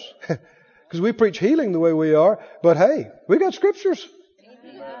of us because we preach healing the way we are. But hey, we got scriptures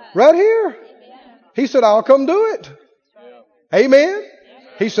right here. He said, I'll come do it. Amen.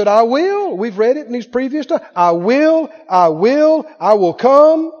 He said, I will. We've read it in these previous times. I will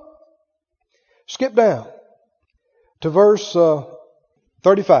come. Skip down to verse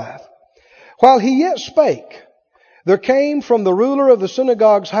 35. While he yet spake, there came from the ruler of the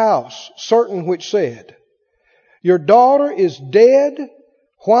synagogue's house certain which said, Your daughter is dead.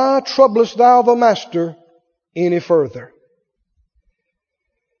 Why troublest thou the master any further?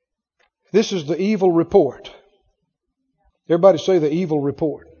 This is the evil report. Everybody say the evil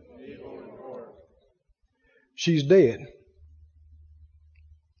report. She's dead.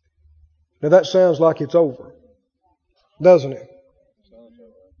 Now that sounds like it's over, doesn't it?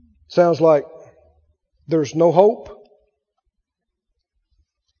 Sounds like there's no hope.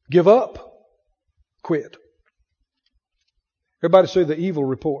 Give up. Quit. Everybody say the evil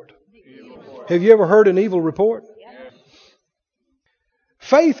report. Have you ever heard an evil report?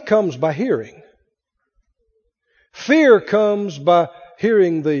 Faith comes by hearing. Fear comes by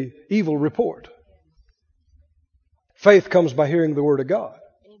hearing the evil report. Faith comes by hearing the Word of God.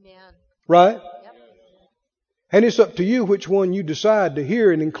 Amen. Right? Yep. And it's up to you which one you decide to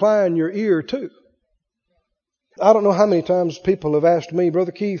hear and incline your ear to. I don't know how many times people have asked me,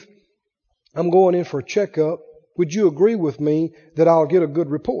 Brother Keith, I'm going in for a checkup. Would you agree with me that I'll get a good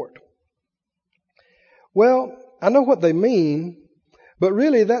report? Well, I know what they mean, but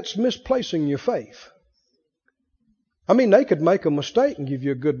really that's misplacing your faith. I mean, they could make a mistake and give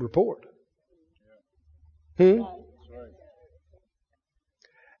you a good report.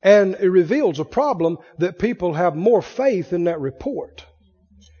 And it reveals a problem that people have more faith in that report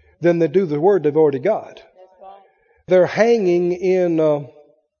than they do the Word they've already got. They're hanging in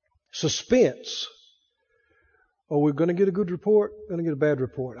suspense. Oh, we're going to get a good report, going to get a bad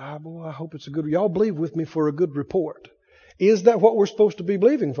report. Boy, I hope it's a good. Y'all believe with me for a good report. Is that what we're supposed to be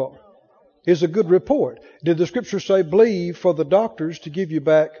believing for? Is a good report. Did the Scripture say believe for the doctors to give you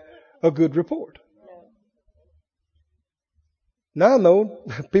back a good report? Now I know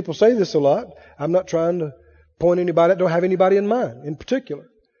people say this a lot. I'm not trying to point anybody. I don't have anybody in mind in particular.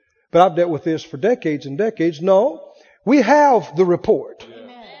 But I've dealt with this for decades and decades. No, we have the report.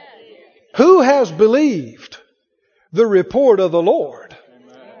 Amen. Who has believed the report of the Lord?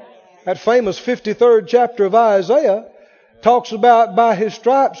 Amen. That famous 53rd chapter of Isaiah talks about by His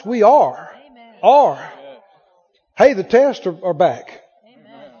stripes we are. Hey, the tests are back.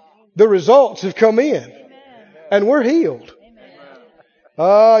 Amen. The results have come in. Amen. And we're healed.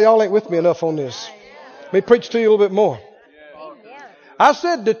 Y'all ain't with me enough on this. Let me preach to you a little bit more. I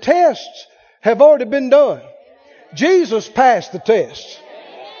said the tests have already been done. Jesus passed the tests.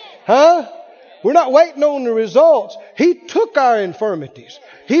 We're not waiting on the results. He took our infirmities.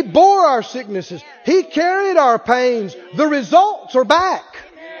 He bore our sicknesses. He carried our pains. The results are back.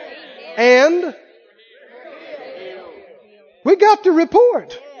 And we got the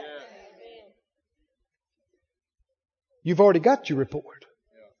report. You've already got your report.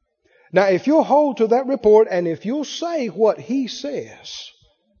 Now, if you'll hold to that report and if you'll say what He says,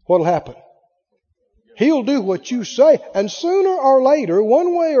 what'll happen? He'll do what you say. And sooner or later,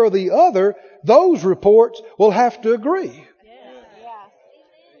 one way or the other, those reports will have to agree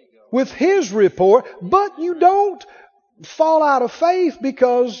with His report. But you don't fall out of faith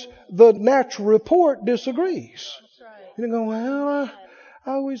because the natural report disagrees. You don't go,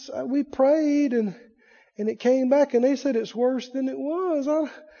 well, we prayed and it came back and they said it's worse than it was.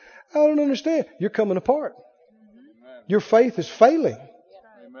 I don't understand. You're coming apart. Your faith is failing.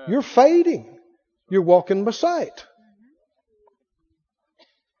 You're fading. You're walking by sight.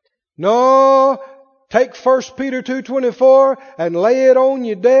 No, take 1 Peter 2:24 and lay it on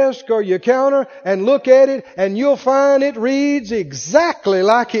your desk or your counter and look at it and you'll find it reads exactly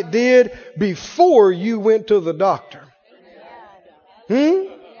like it did before you went to the doctor.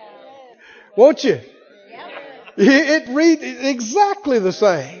 Won't you? It reads exactly the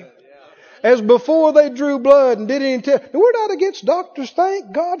same as before they drew blood and did any test. We're not against doctors.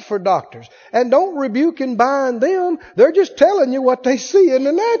 Thank God for doctors. And don't rebuke and bind them. They're just telling you what they see in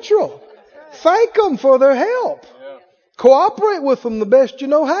the natural. Thank them for their help. Cooperate with them the best you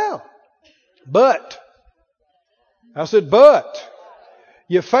know how. But, I said, but,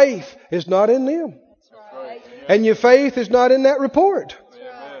 your faith is not in them. And your faith is not in that report.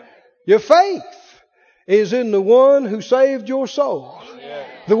 Your faith is in the one who saved your soul.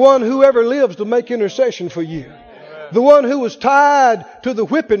 The one who ever lives to make intercession for you. The one who was tied to the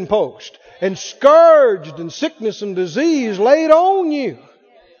whipping post and scourged and sickness and disease laid on you.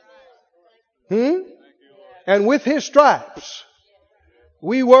 And with His stripes,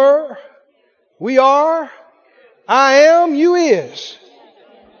 we are, I am, you is,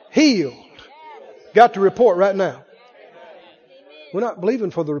 healed. Got to report right now. We're not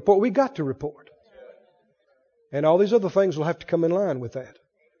believing for the report. We got to report. And all these other things will have to come in line with that.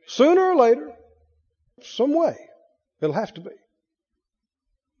 Sooner or later, some way, it'll have to be.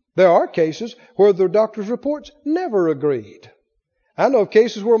 There are cases where the doctor's reports never agreed. I know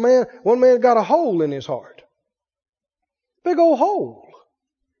cases where one man got a hole in his heart. Big old hole.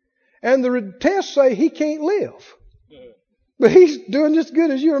 And the tests say he can't live. But he's doing just as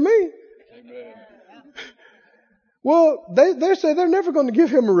good as you or me. Well, they say they're never going to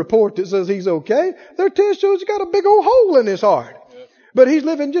give him a report that says he's okay. Their test shows he's got a big old hole in his heart. But he's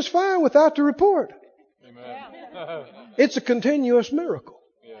living just fine without the report. Amen. It's a continuous miracle.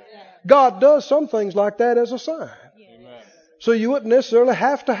 God does some things like that as a sign. Amen. So you wouldn't necessarily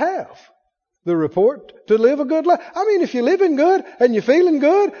have to have the report to live a good life. I mean, if you're living good and you're feeling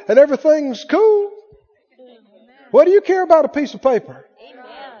good and everything's cool, what do you care about a piece of paper?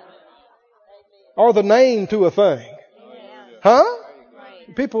 Or the name to a thing? Huh?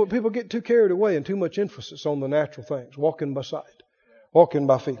 People get too carried away and too much emphasis on the natural things. Walking by sight. Walking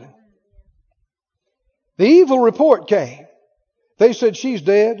by feeling. The evil report came. They said, she's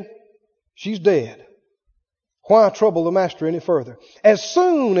dead. She's dead. Why trouble the master any further? As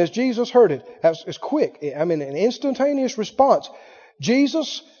soon as Jesus heard it, as quick, an instantaneous response,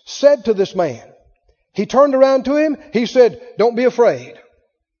 Jesus said to this man, He turned around to him, He said, don't be afraid.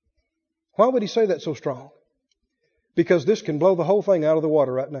 Why would He say that so strong? Because this can blow the whole thing out of the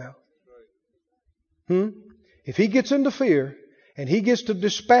water right now. If he gets into fear and he gets to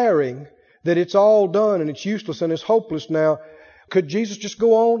despairing that it's all done and it's useless and it's hopeless now, could Jesus just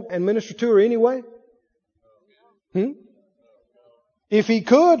go on and minister to her anyway? If He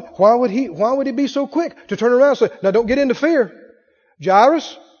could, why would he be so quick to turn around and say, now don't get into fear.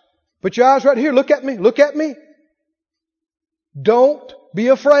 Jairus, put your eyes right here. Look at me. Look at me. Don't be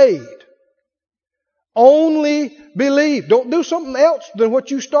afraid. Only believe. Don't do something else than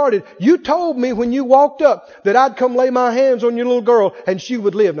what you started. You told me when you walked up that I'd come lay my hands on your little girl and she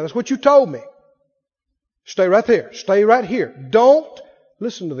would live. Now that's what you told me. Stay right there. Stay right here. Don't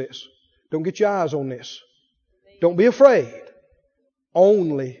listen to this. Don't get your eyes on this. Don't be afraid.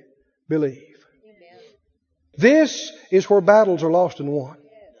 Only believe. This is where battles are lost and won.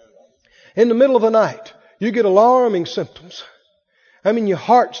 In the middle of the night, you get alarming symptoms. I mean, your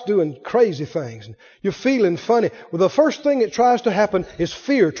heart's doing crazy things. And you're feeling funny. Well, the first thing that tries to happen is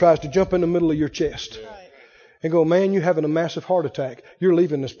fear tries to jump in the middle of your chest. And go, man, you're having a massive heart attack. You're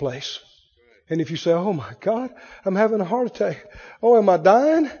leaving this place. And if you say, oh my God, I'm having a heart attack. Oh, am I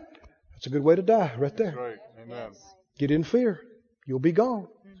dying? That's a good way to die right there. Right. Amen. Get in fear. You'll be gone.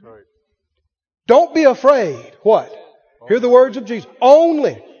 Right. Don't be afraid. What? Hear the words of Jesus.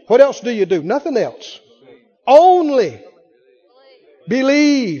 Only. What else do you do? Nothing else. Only.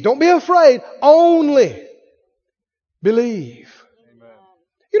 Believe. Don't be afraid. Only believe. Amen.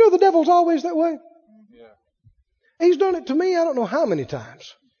 You know the devil's always that way. Yeah. He's done it to me I don't know how many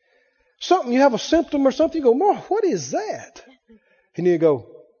times. Something, you have a symptom or something, you go, Mark, what is that? And you go,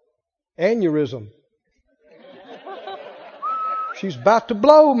 aneurysm. She's about to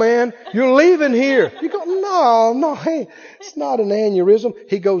blow, man. You're leaving here. You go, no, hey, it's not an aneurysm.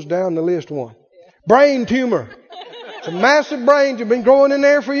 He goes down the list one. Brain tumor. It's a massive brain. You've been growing in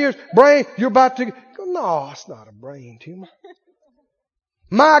there for years. Brain, you're about to go, no, it's not a brain tumor.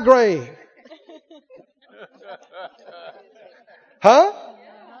 Migraine. Huh?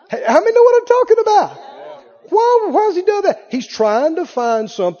 How many know what I'm talking about? Why does he do that? He's trying to find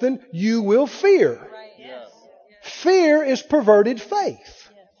something you will fear. Fear is perverted faith.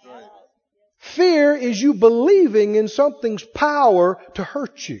 Fear is you believing in something's power to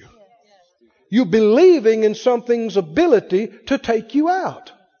hurt you. You believing in something's ability to take you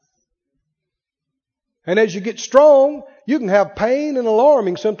out. And as you get strong, You can have pain and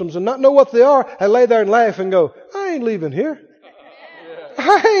alarming symptoms and not know what they are and lay there and laugh and go, I ain't leaving here.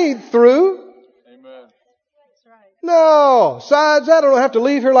 I ain't through. Amen. No. Besides that, I don't have to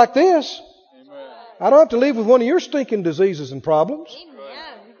leave here like this. Amen. I don't have to leave with one of your stinking diseases and problems.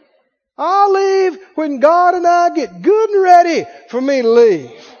 Amen. I'll leave when God and I get good and ready for me to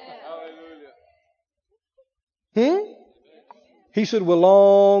leave. He said, with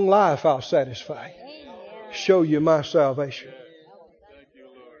long life I'll satisfy you. Show you my salvation.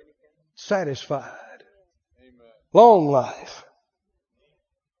 Satisfied. Long life.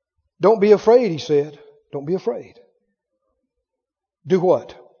 Don't be afraid, he said. Don't be afraid. Do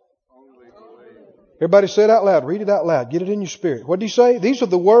what? Everybody say it out loud. Read it out loud. Get it in your spirit. What did he say? These are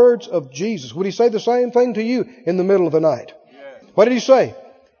the words of Jesus. Would he say the same thing to you in the middle of the night? What did he say?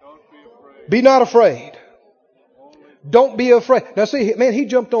 Be not afraid. Don't be afraid. Now see, man, he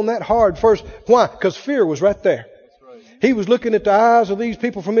jumped on that hard first. Why? Because fear was right there. He was looking at the eyes of these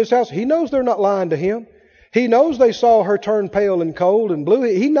people from his house. He knows they're not lying to him. He knows they saw her turn pale and cold and blue.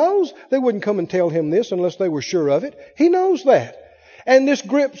 He knows they wouldn't come and tell him this unless they were sure of it. He knows that. And this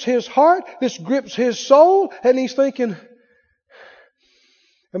grips his heart. This grips his soul. And he's thinking.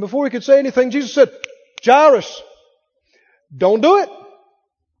 And before he could say anything, Jesus said, Jairus, don't do it.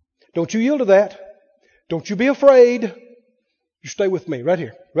 Don't you yield to that. Don't you be afraid. You stay with me right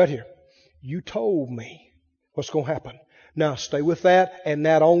here, right here. You told me what's going to happen. Now stay with that and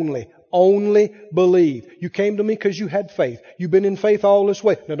that only. Only believe. You came to me because you had faith. You've been in faith all this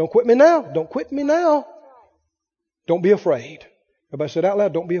way. Now don't quit me now. Don't quit me now. Don't be afraid. Everybody said out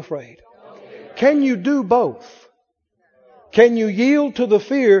loud, don't be afraid. Can you do both? Can you yield to the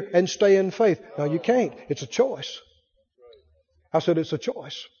fear and stay in faith? No, you can't. It's a choice. I said it's a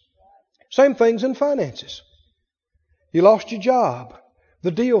choice. Same things in finances. You lost your job.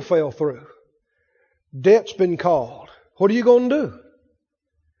 The deal fell through. Debt's been called. What are you going to do?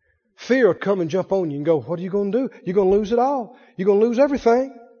 Fear will come and jump on you and go, what are you going to do? You're going to lose it all. You're going to lose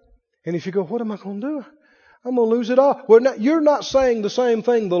everything. And if you go, what am I going to do? I'm going to lose it all. Well, now, you're not saying the same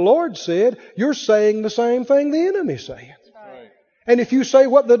thing the Lord said. You're saying the same thing the enemy's saying. Right. And if you say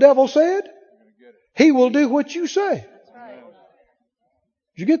what the devil said, he will do what you say. Right.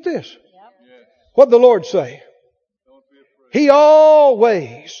 Did you get this? What did the Lord say? He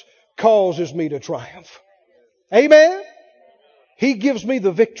always causes me to triumph. Amen? He gives me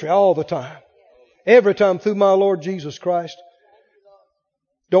the victory all the time. Every time through my Lord Jesus Christ.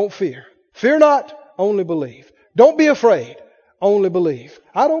 Don't fear. Fear not, only believe. Don't be afraid, only believe.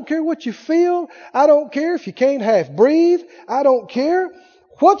 I don't care what you feel. I don't care if you can't half breathe. I don't care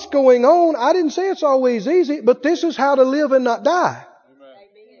what's going on. I didn't say it's always easy, but this is how to live and not die.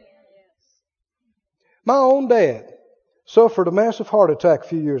 My own dad suffered a massive heart attack a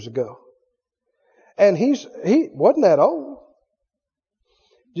few years ago. And he wasn't that old.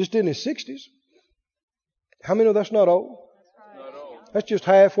 Just in his 60s. How many know that's not old? That's just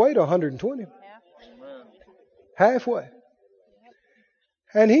halfway to 120. Halfway.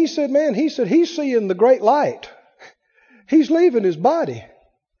 And he said, he's seeing the great light. He's leaving his body.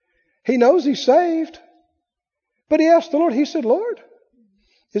 He knows he's saved. But he asked the Lord, he said, Lord,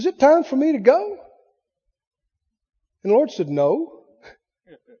 is it time for me to go? And the Lord said, no.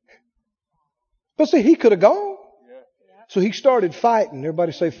 But see, he could have gone. So he started fighting.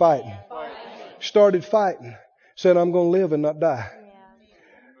 Everybody say fighting. Started fighting. Said, I'm going to live and not die.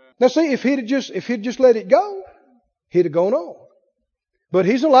 Now see, if he'd just let it go, he'd have gone on. But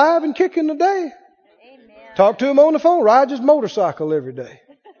he's alive and kicking today. Talk to him on the phone. Rides his motorcycle every day.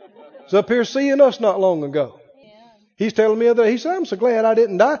 He's up here seeing us not long ago. He's telling me the other day, he said, I'm so glad I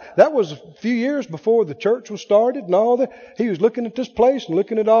didn't die. That was a few years before the church was started and all that. He was looking at this place and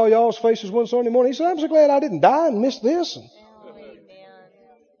looking at all y'all's faces one Sunday morning. He said, I'm so glad I didn't die and miss this.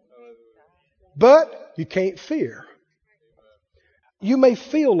 But you can't fear. You may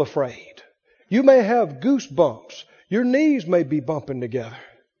feel afraid. You may have goosebumps. Your knees may be bumping together.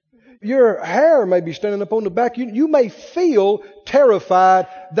 Your hair may be standing up on the back. You may feel terrified.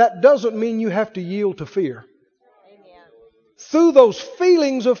 That doesn't mean you have to yield to fear. Through those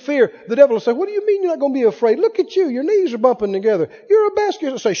feelings of fear, the devil will say, what do you mean you're not going to be afraid? Look at you. Your knees are bumping together. You're a basket.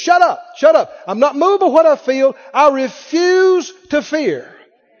 He'll say, shut up. Shut up. I'm not moved by what I feel. I refuse to fear.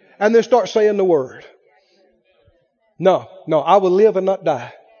 And then start saying the word. No, I will live and not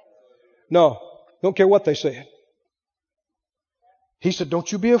die. No, don't care what they said. He said,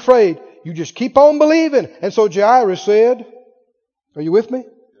 don't you be afraid. You just keep on believing. And so Jairus said, are you with me?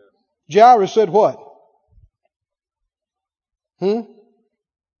 Jairus said what?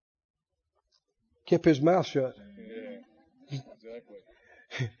 Kept his mouth shut. Yeah,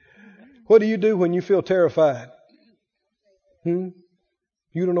 exactly. What do you do when you feel terrified?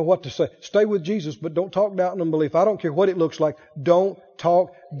 You don't know what to say. Stay with Jesus, but don't talk doubt and unbelief. I don't care what it looks like. Don't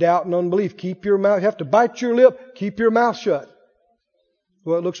talk doubt and unbelief. Keep your mouth. You have to bite your lip. Keep your mouth shut.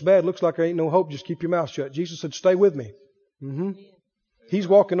 Well, it looks bad. It looks like there ain't no hope. Just keep your mouth shut. Jesus said, stay with me. He's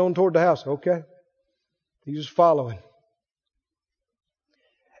walking on toward the house. Okay. He's just following.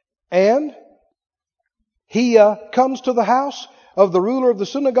 And he comes to the house of the ruler of the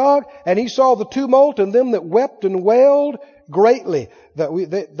synagogue, and he saw the tumult and them that wept and wailed greatly.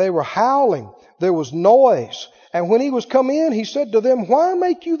 They were howling. There was noise. And when he was come in, he said to them, why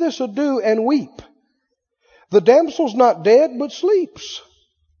make you this ado and weep? The damsel's not dead, but sleeps.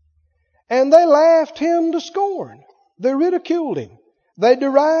 And they laughed him to scorn. They ridiculed him. They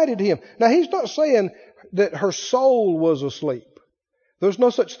derided him. Now, he's not saying that her soul was asleep. There's no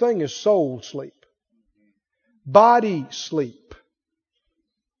such thing as soul sleep. Body sleep.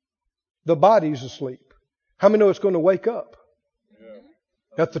 The body's asleep. How many know it's going to wake up?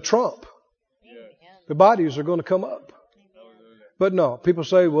 At the trump. The bodies are going to come up. But no, people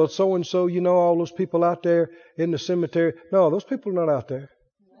say, well, so-and-so, you know, all those people out there in the cemetery. No, those people are not out there.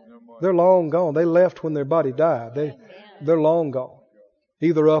 They're long gone. They left when their body died. They're long gone.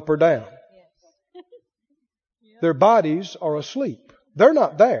 Either up or down. Their bodies are asleep. They're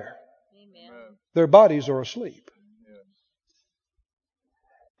not there. Their bodies are asleep.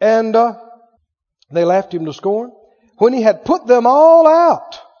 And they laughed him to scorn. When he had put them all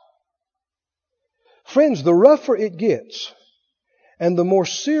out. Friends, the rougher it gets, and the more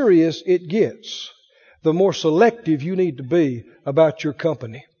serious it gets, the more selective you need to be about your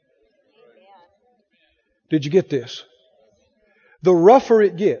company. Did you get this? The rougher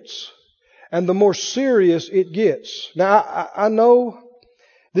it gets, and the more serious it gets. Now, I know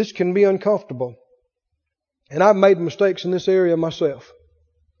this can be uncomfortable. And I've made mistakes in this area myself.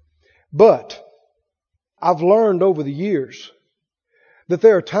 But I've learned over the years that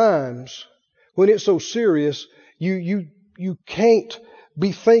there are times when it's so serious, you can't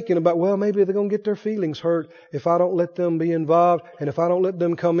be thinking about, well, maybe they're going to get their feelings hurt if I don't let them be involved and if I don't let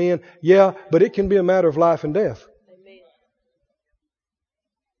them come in. Yeah, but it can be a matter of life and death.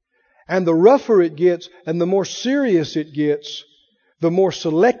 And the rougher it gets and the more serious it gets, the more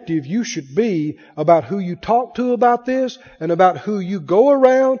selective you should be about who you talk to about this and about who you go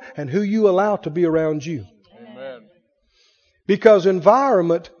around and who you allow to be around you. Amen. Because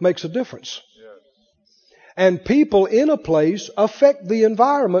environment makes a difference. And people in a place affect the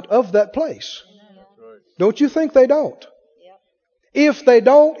environment of that place. Don't you think they don't? If they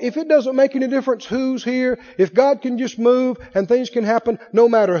don't, if it doesn't make any difference who's here, if God can just move and things can happen no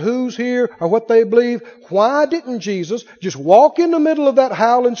matter who's here or what they believe, why didn't Jesus just walk in the middle of that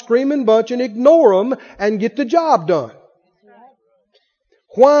howling, screaming bunch and ignore them and get the job done?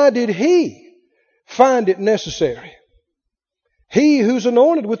 Why did He find it necessary? He who's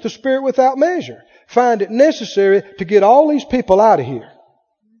anointed with the Spirit without measure find it necessary to get all these people out of here.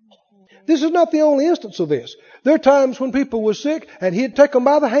 This is not the only instance of this. There are times when people were sick and He'd take them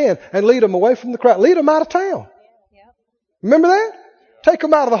by the hand and lead them away from the crowd. Lead them out of town. Remember that? Take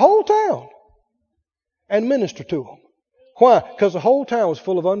them out of the whole town and minister to them. Why? Because the whole town was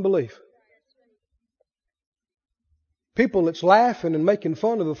full of unbelief. People that's laughing and making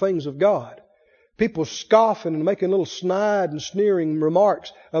fun of the things of God. People scoffing and making little snide and sneering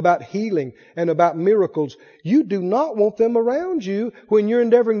remarks about healing and about miracles. You do not want them around you when you're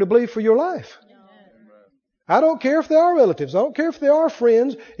endeavoring to believe for your life. I don't care if they are relatives. I don't care if they are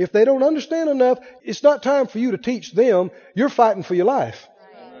friends. If they don't understand enough, it's not time for you to teach them. You're fighting for your life.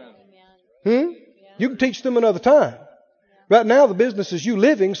 You can teach them another time. Right now the business is you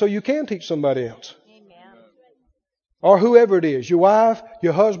living so you can teach somebody else. Or whoever it is. Your wife,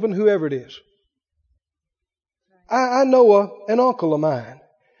 your husband, whoever it is. I know an uncle of mine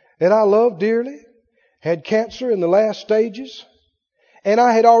that I love dearly. Had cancer in the last stages. And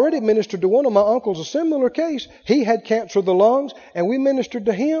I had already ministered to one of my uncles a similar case. He had cancer of the lungs, and we ministered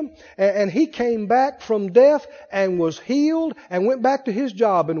to him, and he came back from death and was healed and went back to his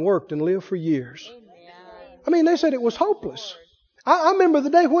job and worked and lived for years. I mean, they said it was hopeless. I remember the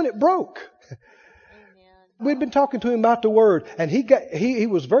day when it broke. We'd been talking to him about the Word, and he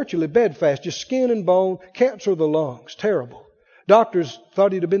was virtually bedfast, just skin and bone, cancer of the lungs, terrible. Doctors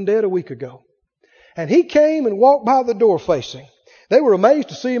thought he'd have been dead a week ago. And he came and walked by the door facing. They were amazed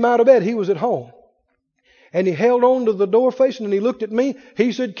to see him out of bed. He was at home. And he held on to the door facing and he looked at me.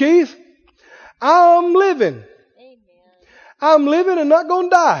 He said, Keith, I'm living. I'm living and not going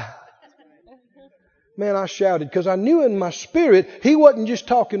to die. Man, I shouted because I knew in my spirit he wasn't just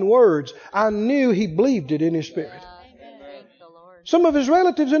talking words. I knew he believed it in his spirit. Some of his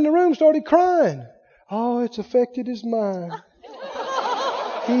relatives in the room started crying. Oh, it's affected his mind.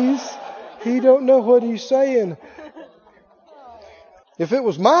 He don't know what he's saying. If it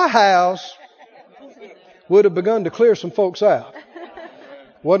was my house, would have begun to clear some folks out.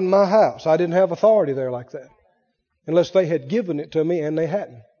 Wasn't my house. I didn't have authority there like that. Unless they had given it to me, and they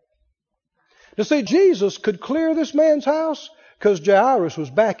hadn't. You see, Jesus could clear this man's house because Jairus was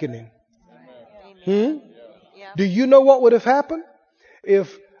backing him. Do you know what would have happened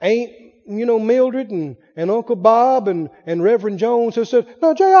if Aunt Mildred and Uncle Bob and Reverend Jones had said,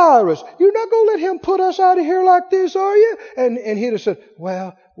 "No, Jairus, you're not going to let him put us out of here like this, are you?" And he'd have said,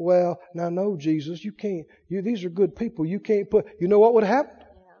 well, now no, Jesus, you can't. These are good people. You can't put. You know what would have happened?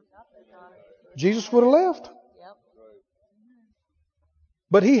 Jesus would have left.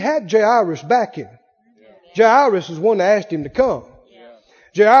 But he had Jairus back him. Jairus is the one that asked him to come.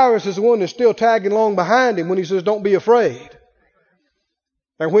 Jairus is the one that's still tagging along behind him when he says, "Don't be afraid."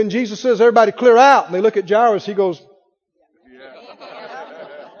 And when Jesus says, "Everybody clear out," and they look at Jairus, he goes,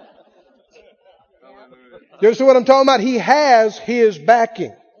 You understand what I'm talking about? He has his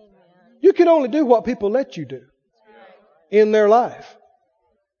backing. You can only do what people let you do in their life.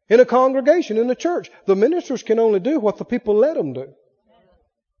 In a congregation, in a church, the ministers can only do what the people let them do.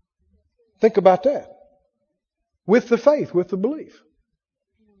 Think about that. With the faith, with the belief.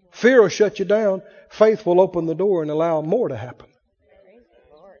 Fear will shut you down. Faith will open the door and allow more to happen.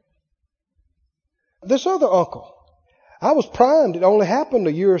 This other uncle, I was primed. It only happened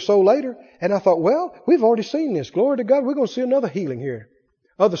a year or so later. And I thought, well, we've already seen this. Glory to God. We're going to see another healing here.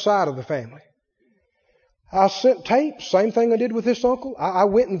 Other side of the family. I sent tapes. Same thing I did with this uncle. I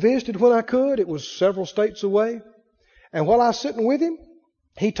went and visited when I could. It was several states away. And while I was sitting with him,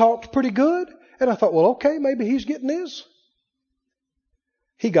 he talked pretty good. And I thought, well, okay, maybe he's getting this.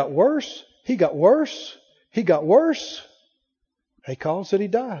 He got worse. He got worse. He got worse. They called and said he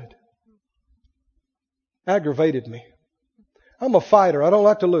died. Aggravated me. I'm a fighter. I don't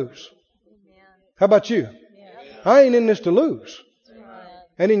like to lose. How about you? I ain't in this to lose.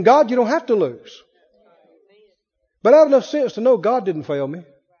 And in God, you don't have to lose. But I had enough sense to know God didn't fail me.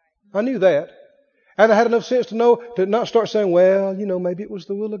 I knew that. And I had enough sense to know to not start saying, well, maybe it was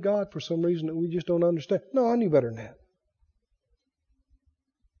the will of God for some reason that we just don't understand. No, I knew better than that.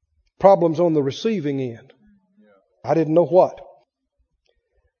 Problems on the receiving end. I didn't know what.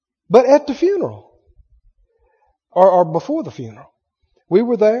 But at the funeral, or before the funeral, we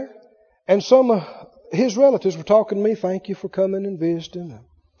were there, and some of his relatives were talking to me, "Thank you for coming and visiting,"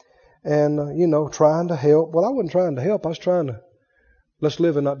 and trying to help. Well, I wasn't trying to help. I was trying to, let's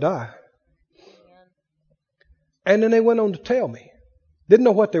live and not die. And then they went on to tell me. Didn't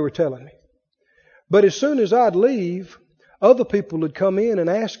know what they were telling me. But as soon as I'd leave, other people would come in and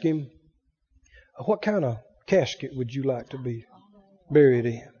ask him, "What kind of casket would you like to be buried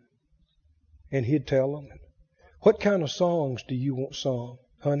in?" And he'd tell them, "What kind of songs do you want sung,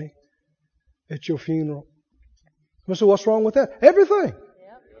 honey, at your funeral?" I said, "What's wrong with that?" Everything.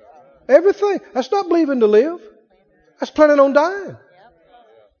 Everything. That's not believing to live. That's planning on dying.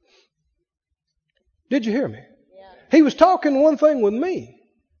 Did you hear me? He was talking one thing with me.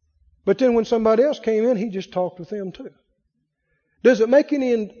 But then when somebody else came in, he just talked with them too. Does it make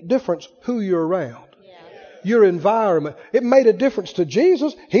any difference who you're around? Your environment. It made a difference to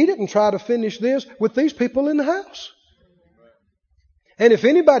Jesus. He didn't try to finish this with these people in the house. And if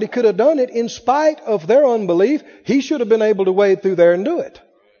anybody could have done it in spite of their unbelief, he should have been able to wade through there and do it.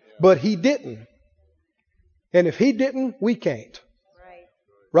 But he didn't. And if he didn't, we can't.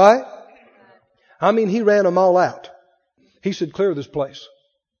 Right? I mean, he ran them all out. He said, "Clear this place."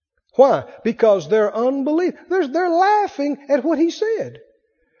 Why? Because their unbelief. They're laughing at what he said.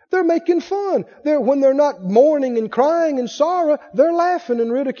 They're making fun. When they're not mourning and crying in sorrow, they're laughing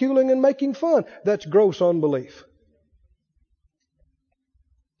and ridiculing and making fun. That's gross unbelief.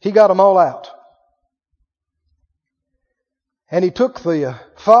 He got them all out. And he took the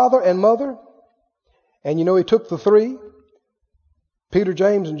father and mother. And he took the three. Peter,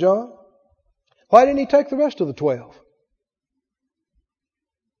 James, and John. Why didn't he take the rest of the 12?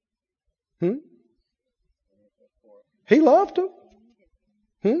 He loved them.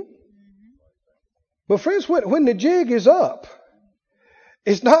 But friends, when the jig is up,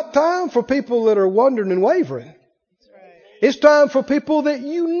 it's not time for people that are wondering and wavering. It's time for people that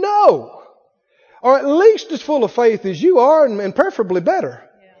are at least as full of faith as you are, and preferably better.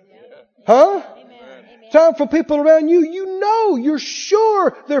 Huh? Time for people around you, you're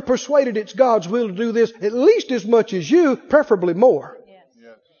sure they're persuaded it's God's will to do this at least as much as you, preferably more.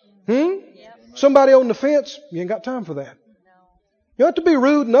 Somebody on the fence, you ain't got time for that. You don't have to be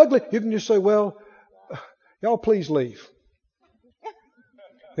rude and ugly. You can just say, "Well, y'all please leave.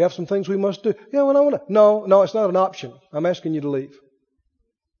 We have some things we must do." No, it's not an option. I'm asking you to leave.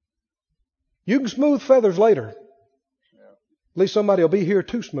 You can smooth feathers later. At least somebody will be here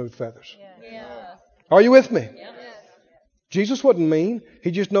to smooth feathers. Yes. Are you with me? Yes. Jesus wasn't mean.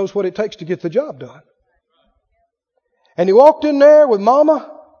 He just knows what it takes to get the job done. And he walked in there with Mama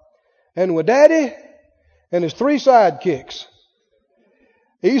and with Daddy and his 3 sidekicks.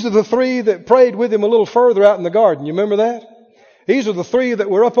 These are the 3 that prayed with him a little further out in the garden. You remember that? These are the 3 that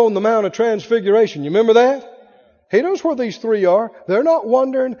were up on the Mount of Transfiguration. You remember that? He knows where these 3 are. They're not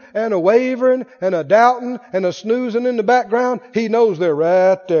wondering and a wavering and a doubting and a snoozing in the background. He knows they're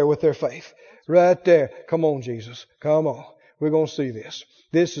right there with their faith. Right there. Come on, Jesus. Come on. We're going to see this.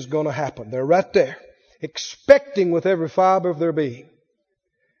 This is going to happen. They're right there, expecting with every fiber of their being.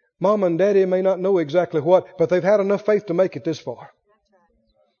 Mama and Daddy may not know exactly what, but they've had enough faith to make it this far.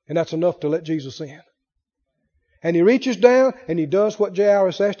 And that's enough to let Jesus in. And he reaches down and he does what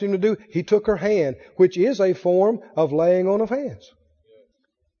Jairus asked him to do. He took her hand, which is a form of laying on of hands.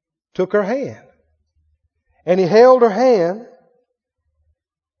 Took her hand. And he held her hand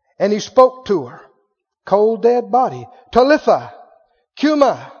and he spoke to her. Cold dead body. Talitha,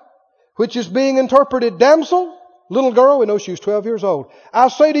 Cuma, which is being interpreted, damsel, little girl. We know she was 12 years old. I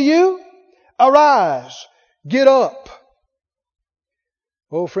say to you, arise, get up.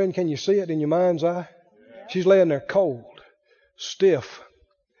 Oh, friend, can you see it in your mind's eye? She's laying there cold, stiff,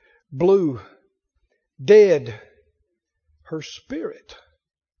 blue, dead. Her spirit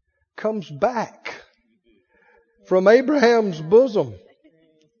comes back from Abraham's bosom.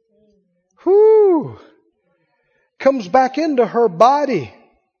 Whoo! Comes back into her body.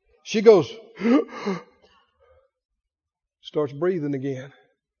 She goes, starts breathing again.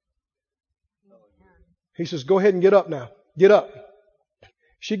 He says, go ahead and get up now. Get up.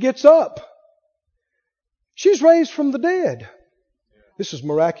 She gets up. She's raised from the dead. This is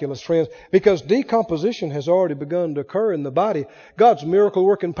miraculous, friends, because decomposition has already begun to occur in the body. God's miracle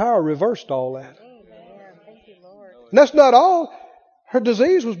working power reversed all that. Thank you, Lord. And that's not all. Her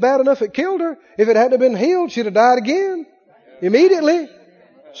disease was bad enough it killed her. If it hadn't been healed, she'd have died again immediately.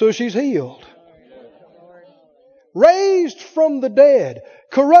 So she's healed. Raised from the dead.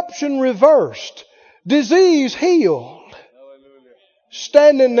 Corruption reversed. Disease healed.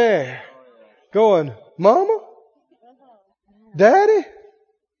 Standing there going, Mama? Daddy?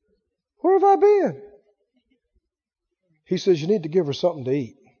 Where have I been? He says, you need to give her something to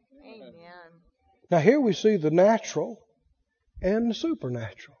eat. Amen. Now here we see the natural and the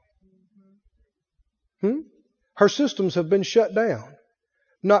supernatural. Her systems have been shut down,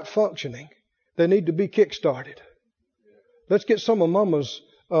 not functioning. They need to be kick-started. Let's get some of Mama's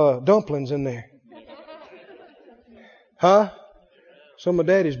dumplings in there. Huh? Some of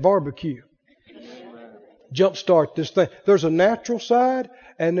Daddy's barbecue. Jumpstart this thing. There's a natural side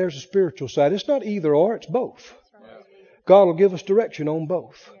and there's a spiritual side. It's not either or, it's both. God will give us direction on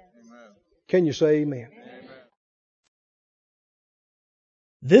both. Can you say amen?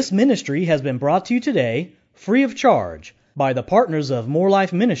 This ministry has been brought to you today free of charge by the partners of More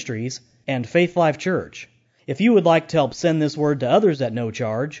Life Ministries and Faith Life Church. If you would like to help send this word to others at no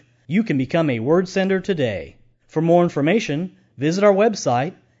charge, you can become a word sender today. For more information, visit our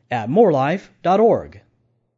website at morelife.org.